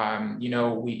life.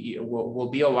 We'll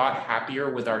be a lot happier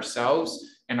with ourselves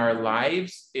and our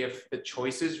lives if the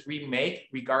choices we make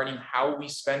regarding how we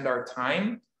spend our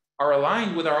time are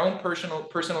aligned with our own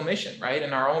personal mission, right?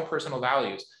 And our own personal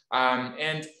values.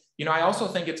 I also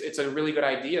think it's a really good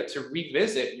idea to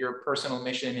revisit your personal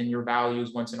mission and your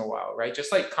values once in a while, right?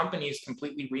 Just like companies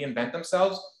completely reinvent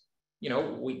themselves,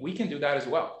 we can do that as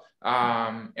well.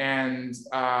 In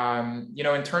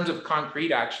terms of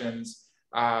concrete actions,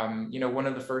 one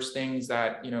of the first things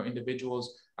that,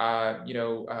 individuals,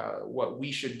 what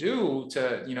we should do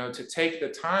to take the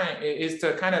time is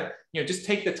to kind of, just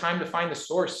take the time to find the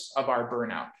source of our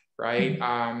burnout. Right?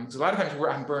 Because a lot of times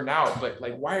I'm burned out, but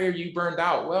like, why are you burned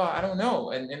out? Well, I don't know.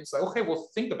 And it's like, okay, well,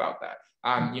 think about that.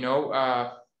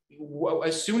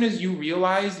 As soon as you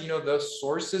realize, the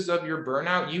sources of your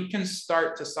burnout, you can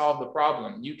start to solve the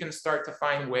problem. You can start to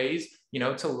find ways,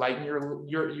 to lighten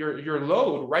your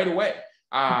load right away.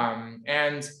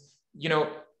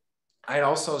 I'd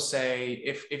also say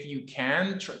if you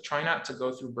can, try not to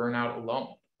go through burnout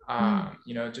alone.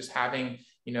 Just having,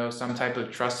 some type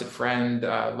of trusted friend,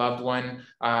 loved one,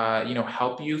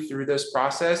 help you through this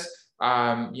process,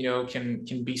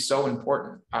 can be so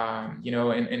important,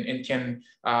 and can,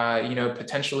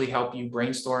 potentially help you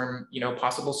brainstorm,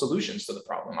 possible solutions to the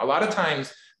problem. A lot of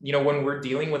times, when we're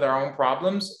dealing with our own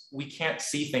problems, we can't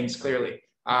see things clearly.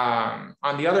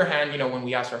 On the other hand, when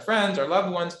we ask our friends, our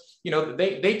loved ones,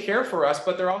 they care for us,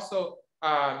 but they're also,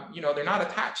 they're not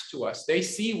attached to us. They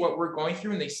see what we're going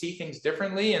through and they see things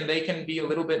differently, and they can be a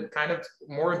little bit kind of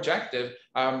more objective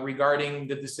regarding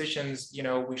the decisions,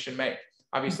 we should make.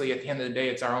 Obviously, at the end of the day,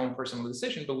 it's our own personal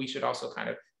decision, but we should also kind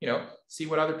of, see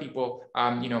what other people,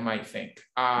 might think.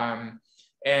 And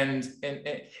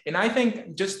I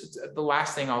think just the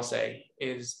last thing I'll say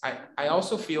is I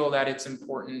also feel that it's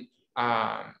important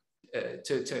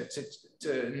to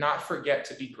not forget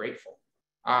to be grateful.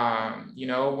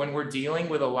 When we're dealing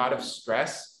with a lot of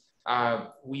stress,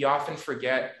 we often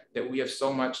forget that we have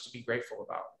so much to be grateful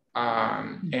about.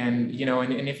 And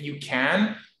if you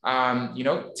can,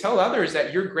 tell others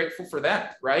that you're grateful for them,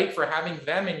 right? For having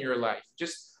them in your life.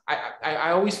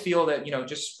 I always feel that,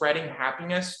 just spreading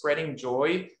happiness, spreading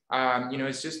joy,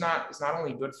 it's not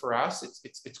only good for us,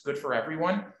 it's good for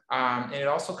everyone. And it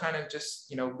also kind of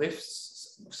just,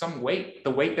 lifts some weight, the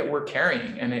weight that we're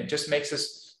carrying, and it just makes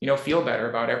us, feel better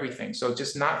about everything. So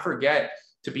just not forget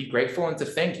to be grateful and to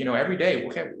think, every day,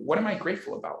 okay, what am I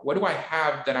grateful about? What do I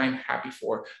have that I'm happy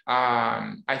for?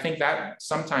 I think that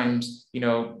sometimes,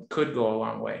 could go a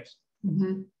long way.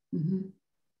 Mm-hmm. Mm-hmm.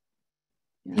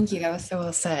 Yeah. Thank you. That was so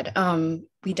well said.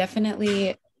 We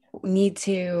definitely need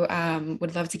to,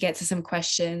 would love to get to some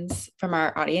questions from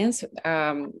our audience.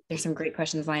 There's some great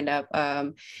questions lined up.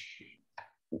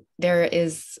 There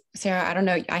is, Sarah, I don't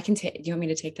know, I can take, do you want me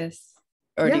to take this?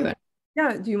 Or yeah. do you want?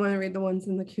 Yeah, do you want to read the ones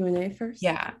in the Q&A first?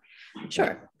 Yeah,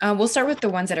 sure. We'll start with the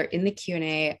ones that are in the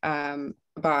Q&A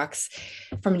box.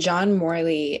 From John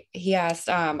Morley, he asked,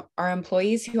 are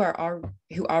employees who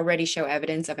already show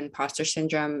evidence of imposter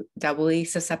syndrome doubly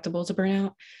susceptible to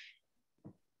burnout?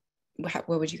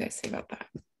 What would you guys say about that?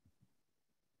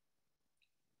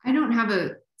 I don't have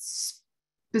a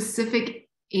specific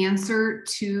answer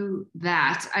to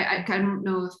that. I don't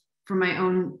know if from my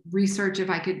own research if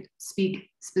I could speak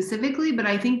specifically, but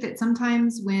I think that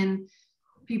sometimes when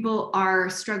people are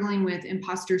struggling with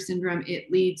imposter syndrome,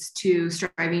 it leads to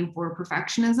striving for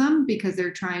perfectionism because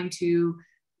they're trying to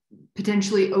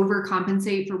potentially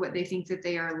overcompensate for what they think that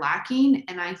they are lacking.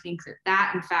 And I think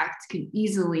that in fact can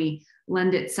easily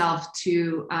lend itself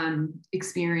to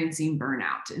experiencing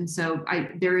burnout. And so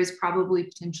there is probably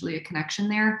potentially a connection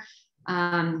there,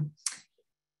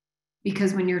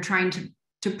 because when you're trying to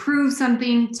prove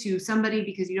something to somebody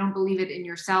because you don't believe it in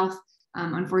yourself,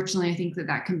 unfortunately, I think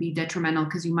that can be detrimental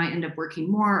because you might end up working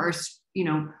more or,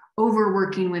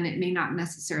 overworking when it may not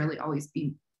necessarily always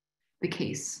be the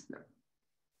case.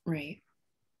 Right.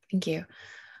 Thank you.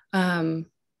 We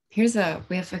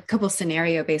have a couple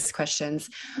scenario-based questions.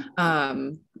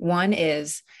 One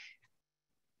is,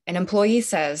 an employee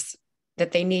says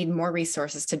that they need more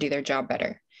resources to do their job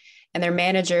better. And their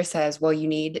manager says, well, you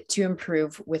need to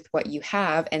improve with what you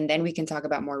have, and then we can talk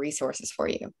about more resources for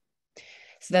you.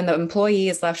 So then the employee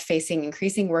is left facing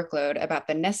increasing workload about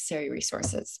the necessary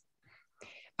resources.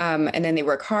 And then they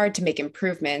work hard to make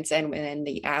improvements. And then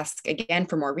they ask again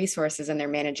for more resources, and their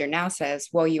manager now says,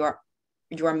 well, you are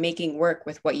making work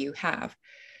with what you have.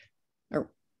 Or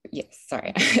yes,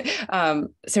 sorry.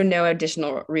 So no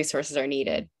additional resources are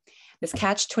needed. This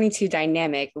catch-22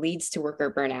 dynamic leads to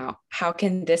worker burnout. How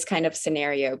can this kind of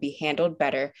scenario be handled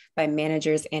better by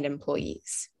managers and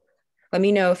employees? Let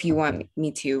me know if you want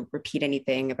me to repeat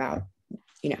anything about,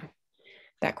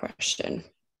 that question.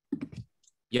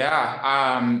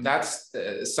 Yeah, that's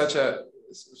such a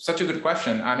good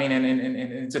question. I mean, and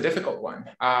it's a difficult one.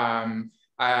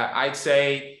 I'd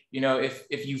say,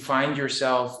 if you find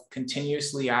yourself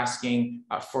continuously asking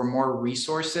for more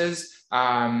resources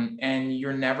and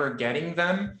you're never getting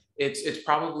them, it's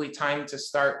probably time to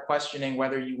start questioning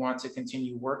whether you want to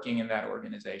continue working in that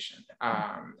organization.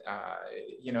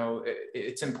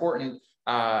 It's important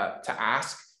to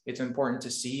ask. It's important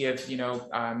to see if,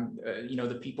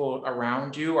 the people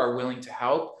around you are willing to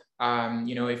help.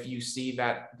 If you see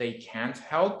that they can't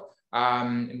help,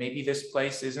 maybe this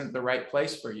place isn't the right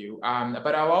place for you.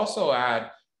 But I'll also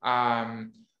add,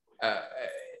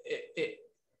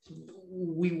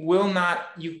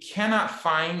 you cannot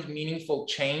find meaningful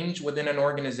change within an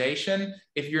organization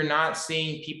if you're not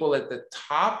seeing people at the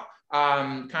top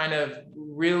kind of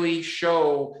really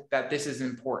show that this is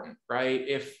important, right?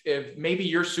 If maybe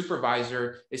your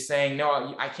supervisor is saying,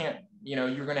 no, I can't,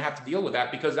 you're going to have to deal with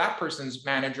that because that person's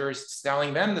manager is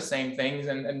telling them the same things,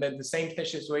 and the same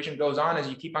situation goes on as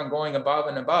you keep on going above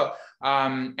and above.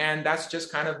 And that's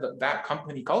just kind of that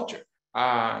company culture.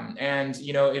 And,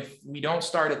 you know, if we don't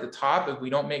start at the top, if we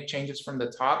don't make changes from the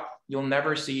top, you'll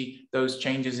never see those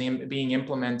changes being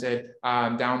implemented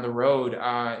down the road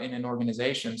in an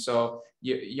organization. So,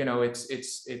 you know,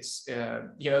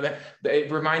 you know,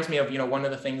 it reminds me of, you know, one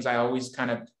of the things I always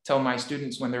kind of tell my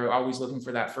students when they're always looking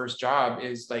for that first job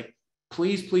is like,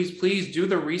 please, please, please do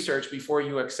the research before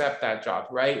you accept that job,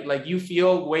 right? Like you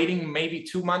feel waiting maybe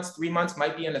 2 months, 3 months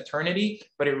might be an eternity,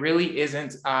 but it really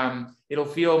isn't. You'll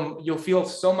feel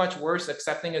so much worse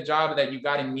accepting a job that you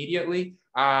got immediately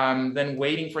than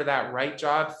waiting for that right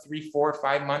job 3, 4,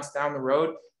 5 months down the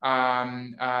road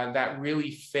that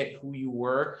really fit who you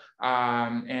were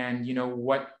and you know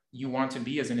what you want to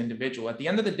be as an individual. At the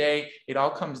end of the day, it all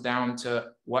comes down to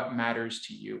what matters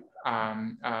to you.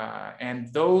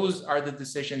 And those are the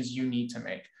decisions you need to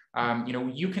make. You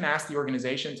know, you can ask the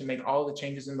organization to make all the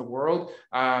changes in the world,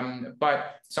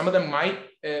 but some of them might,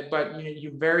 but you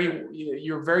know,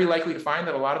 you're very likely to find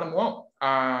that a lot of them won't.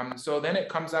 So then it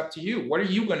comes up to you. What are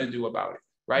you going to do about it,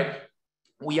 right?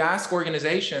 We ask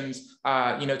organizations,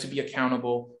 you know, to be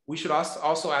accountable. We should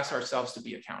also ask ourselves to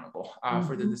be accountable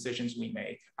for the decisions we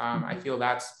make. I feel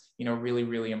that's, you know, really,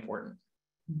 really important.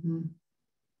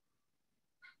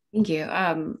 Thank you.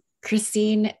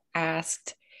 Christine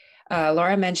asked,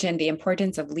 Laura mentioned the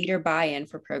importance of leader buy-in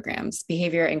for programs,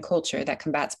 behavior, and culture that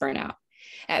combats burnout.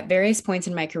 At various points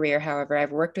in my career, however,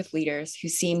 I've worked with leaders who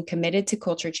seem committed to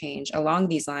culture change along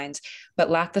these lines, but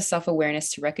lack the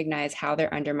self-awareness to recognize how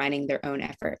they're undermining their own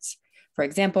efforts. For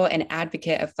example, an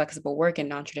advocate of flexible work and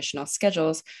non-traditional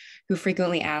schedules who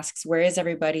frequently asks, "Where is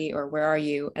everybody?" or "Where are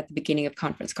you?" at the beginning of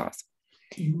conference calls.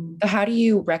 So how do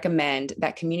you recommend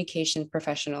that communication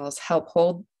professionals help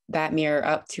hold that mirror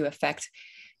up to affect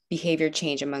behavior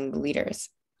change among the leaders?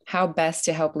 How best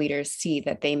to help leaders see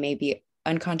that they may be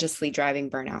unconsciously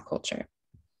driving burnout culture?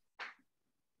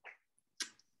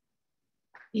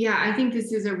 Yeah, I think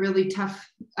this is a really tough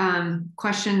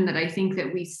question that I think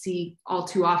that we see all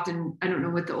too often. I don't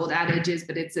know what the old adage is,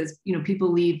 but it says, you know, people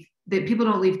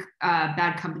don't leave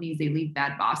bad companies, they leave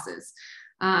bad bosses.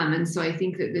 And so I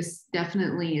think that this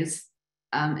definitely is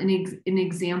an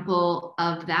example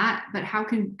of that. But how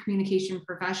can communication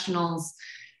professionals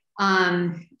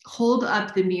hold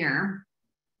up the mirror?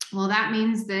 Well, that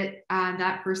means that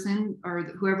that person or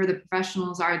whoever the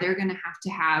professionals are, they're going to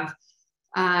have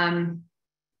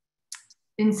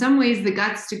in some ways, the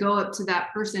guts to go up to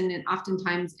that person, and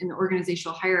oftentimes in the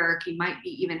organizational hierarchy might be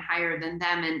even higher than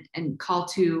them, and call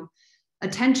to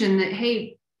attention that,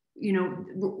 hey, you know,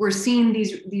 we're seeing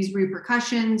these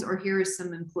repercussions, or here is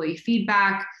some employee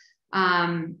feedback,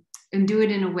 and do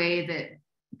it in a way that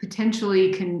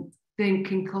potentially can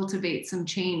cultivate some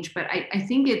change. But I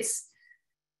think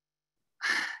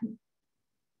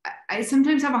I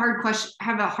sometimes have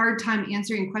a hard time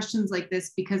answering questions like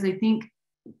this, because I think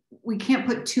we can't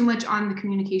put too much on the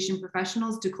communication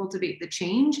professionals to cultivate the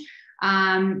change,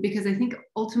 because I think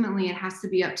ultimately it has to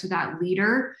be up to that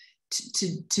leader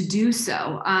to do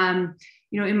so.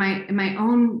 You know, in my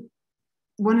own,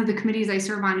 one of the committees I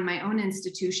serve on in my own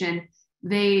institution,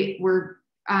 we're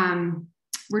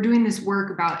doing this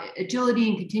work about agility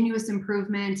and continuous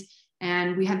improvement.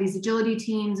 And we have these agility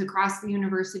teams across the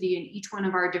university in each one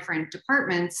of our different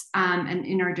departments and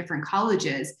in our different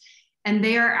colleges. And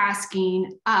they are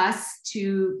asking us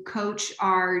to coach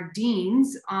our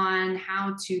deans on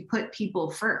how to put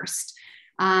people first.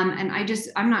 And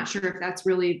I'm not sure if that's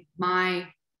really my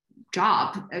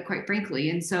job, quite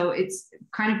frankly. And so it's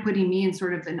kind of putting me in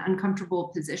sort of an uncomfortable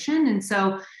position. And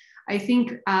so I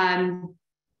think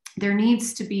there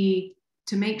needs to be,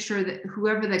 to make sure that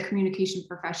whoever the communication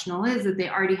professional is, that they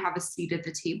already have a seat at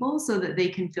the table so that they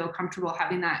can feel comfortable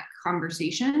having that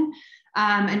conversation.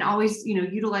 And always, you know,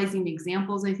 utilizing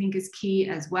examples, I think, is key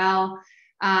as well.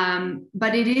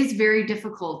 But it is very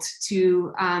difficult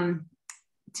to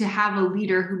have a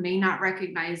leader who may not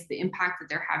recognize the impact that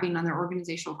they're having on their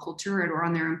organizational culture or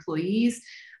on their employees,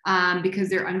 because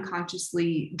they're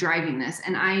unconsciously driving this.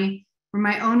 And from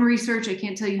my own research, I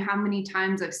can't tell you how many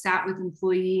times I've sat with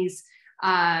employees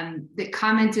that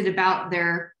commented about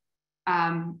their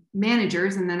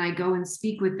managers, and then I go and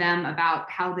speak with them about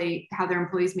how their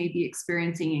employees may be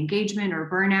experiencing engagement or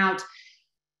burnout.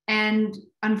 And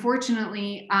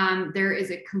unfortunately, there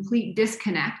is a complete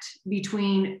disconnect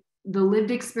between the lived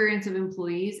experience of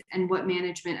employees and what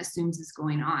management assumes is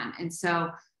going on. And so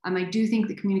I do think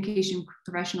the communication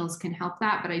professionals can help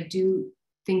that, but I do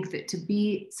think that to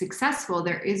be successful,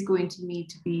 there is going to need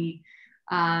to be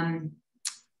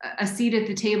a seat at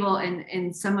the table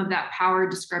and some of that power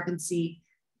discrepancy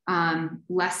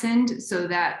lessened, so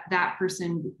that that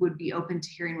person would be open to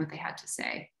hearing what they had to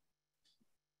say.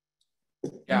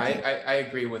 Yeah, I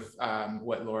agree with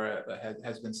what Laura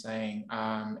has been saying.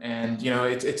 And, you know,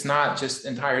 it's not just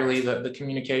entirely the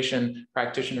communication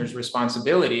practitioner's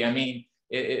responsibility. I mean,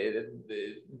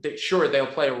 sure, they'll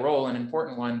play a role, an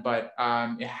important one, but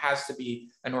it has to be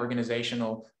an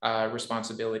organizational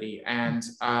responsibility. And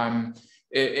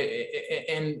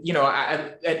you know,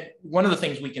 one of the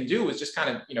things we can do is just kind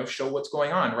of, you know, show what's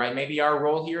going on, right? Maybe our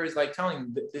role here is like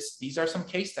telling these are some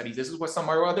case studies. This is what some of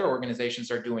our other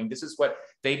organizations are doing. This is what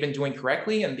they've been doing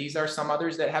correctly. And these are some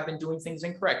others that have been doing things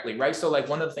incorrectly, right? So like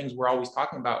one of the things we're always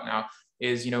talking about now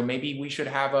is, you know, maybe we should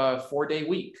have a 4-day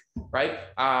week, right?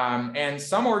 And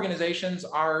some organizations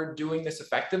are doing this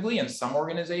effectively and some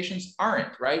organizations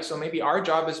aren't, right? So maybe our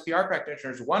job as PR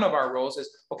practitioners, one of our roles is,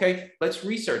 okay, let's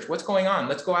research what's going on.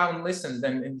 Let's go out and listen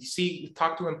and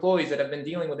talk to employees that have been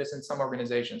dealing with this in some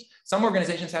organizations. Some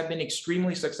organizations have been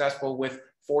extremely successful with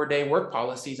 4-day work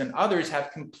policies and others have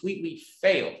completely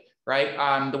failed.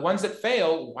 Right? The ones that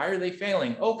fail, why are they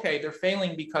failing? Okay, they're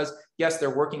failing because yes, they're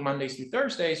working Mondays through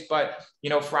Thursdays, but you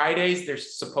know, Fridays, they're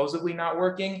supposedly not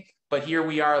working. But here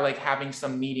we are like having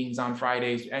some meetings on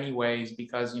Fridays anyways,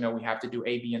 because, you know, we have to do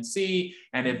A, B, and C.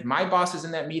 And if my boss is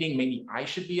in that meeting, maybe I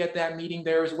should be at that meeting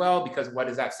there as well, because what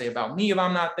does that say about me if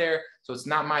I'm not there? So it's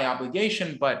not my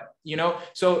obligation, but, you know,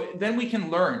 so then we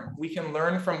can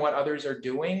learn from what others are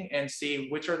doing and see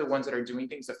which are the ones that are doing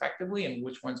things effectively and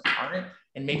which ones aren't.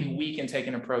 And maybe we can take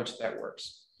an approach that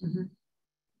works. Mm-hmm.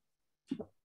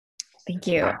 Thank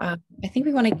you. I think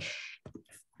we want to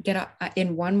get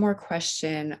in one more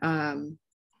question.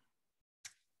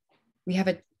 We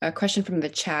have a question from the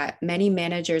chat. Many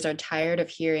managers are tired of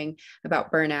hearing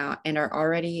about burnout and are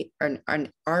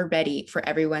ready for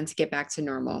everyone to get back to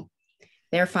normal.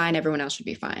 They're fine, everyone else should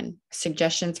be fine.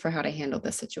 Suggestions for how to handle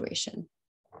this situation.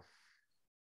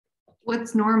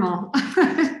 What's normal?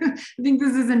 I think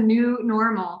this is a new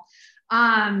normal.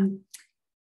 One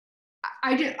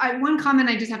comment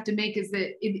I just have to make is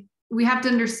that we have to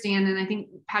understand, and I think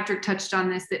Patrick touched on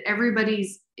this, that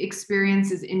everybody's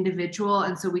experience is individual.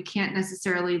 And so we can't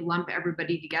necessarily lump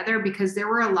everybody together, because there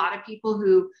were a lot of people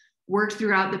who worked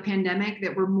throughout the pandemic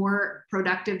that were more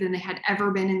productive than they had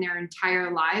ever been in their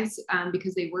entire lives,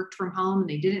 because they worked from home and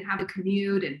they didn't have a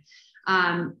commute,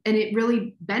 and it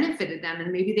really benefited them.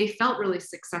 And maybe they felt really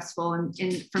successful.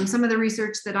 And from some of the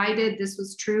research that I did, this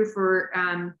was true for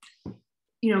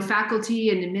you know, faculty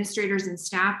and administrators and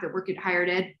staff that work at higher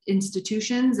ed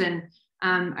institutions. And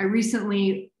I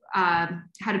recently had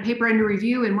a paper under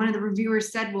review, and one of the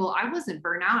reviewers said, well, I wasn't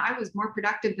burnout. I was more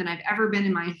productive than I've ever been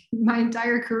in my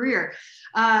entire career.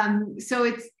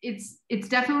 So it's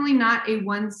definitely not a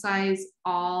one size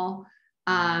all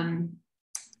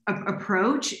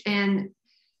approach. And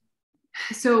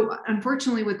so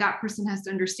unfortunately, what that person has to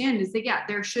understand is that, yeah,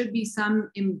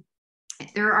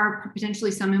 there are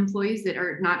potentially some employees that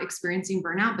are not experiencing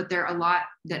burnout, but there are a lot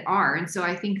that are. And so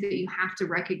I think that you have to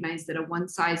recognize that a one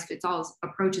size fits all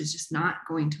approach is just not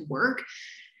going to work.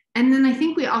 And then I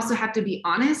think we also have to be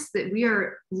honest that we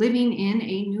are living in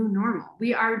a new normal.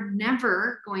 We are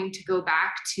never going to go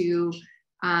back to,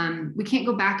 we can't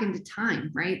go back into time,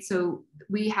 right? So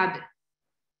we have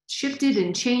shifted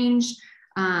and changed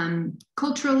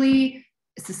culturally,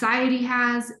 society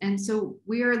has, and so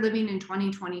we are living in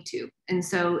 2022. And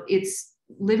so it's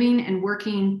living and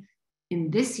working in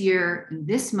this year, in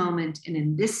this moment, and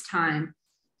in this time,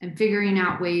 and figuring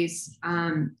out ways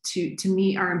to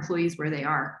meet our employees where they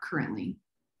are currently.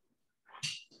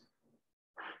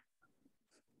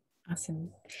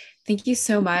 Awesome. Thank you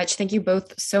so much. Thank you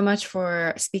both so much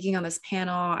for speaking on this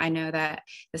panel. I know that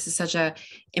this is such an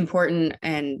important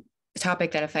and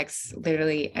topic that affects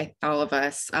literally all of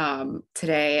us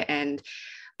today, and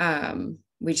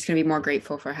we're just going to be more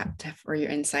grateful for your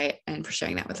insight and for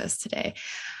sharing that with us today.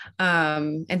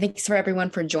 And thanks for everyone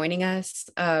for joining us.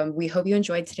 We hope you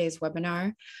enjoyed today's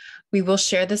webinar. We will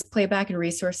share this playback and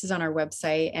resources on our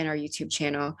website and our YouTube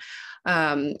channel.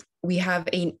 We have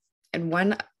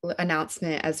one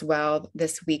announcement as well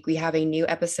this week. We have a new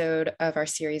episode of our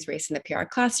series Race in the PR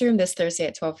Classroom this Thursday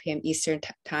at 12 p.m. Eastern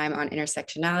time on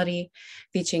intersectionality,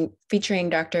 featuring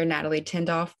Dr. Natalie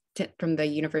Tindolf from the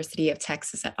University of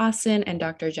Texas at Austin and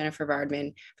Dr. Jennifer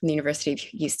Vardman from the University of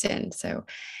Houston. So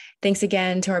thanks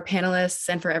again to our panelists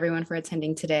and for everyone for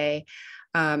attending today.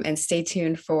 And stay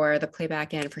tuned for the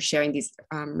playback and for sharing these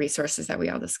resources that we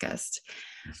all discussed.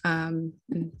 Thanks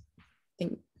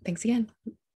again.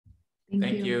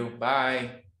 Thank you.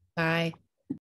 Bye. Bye.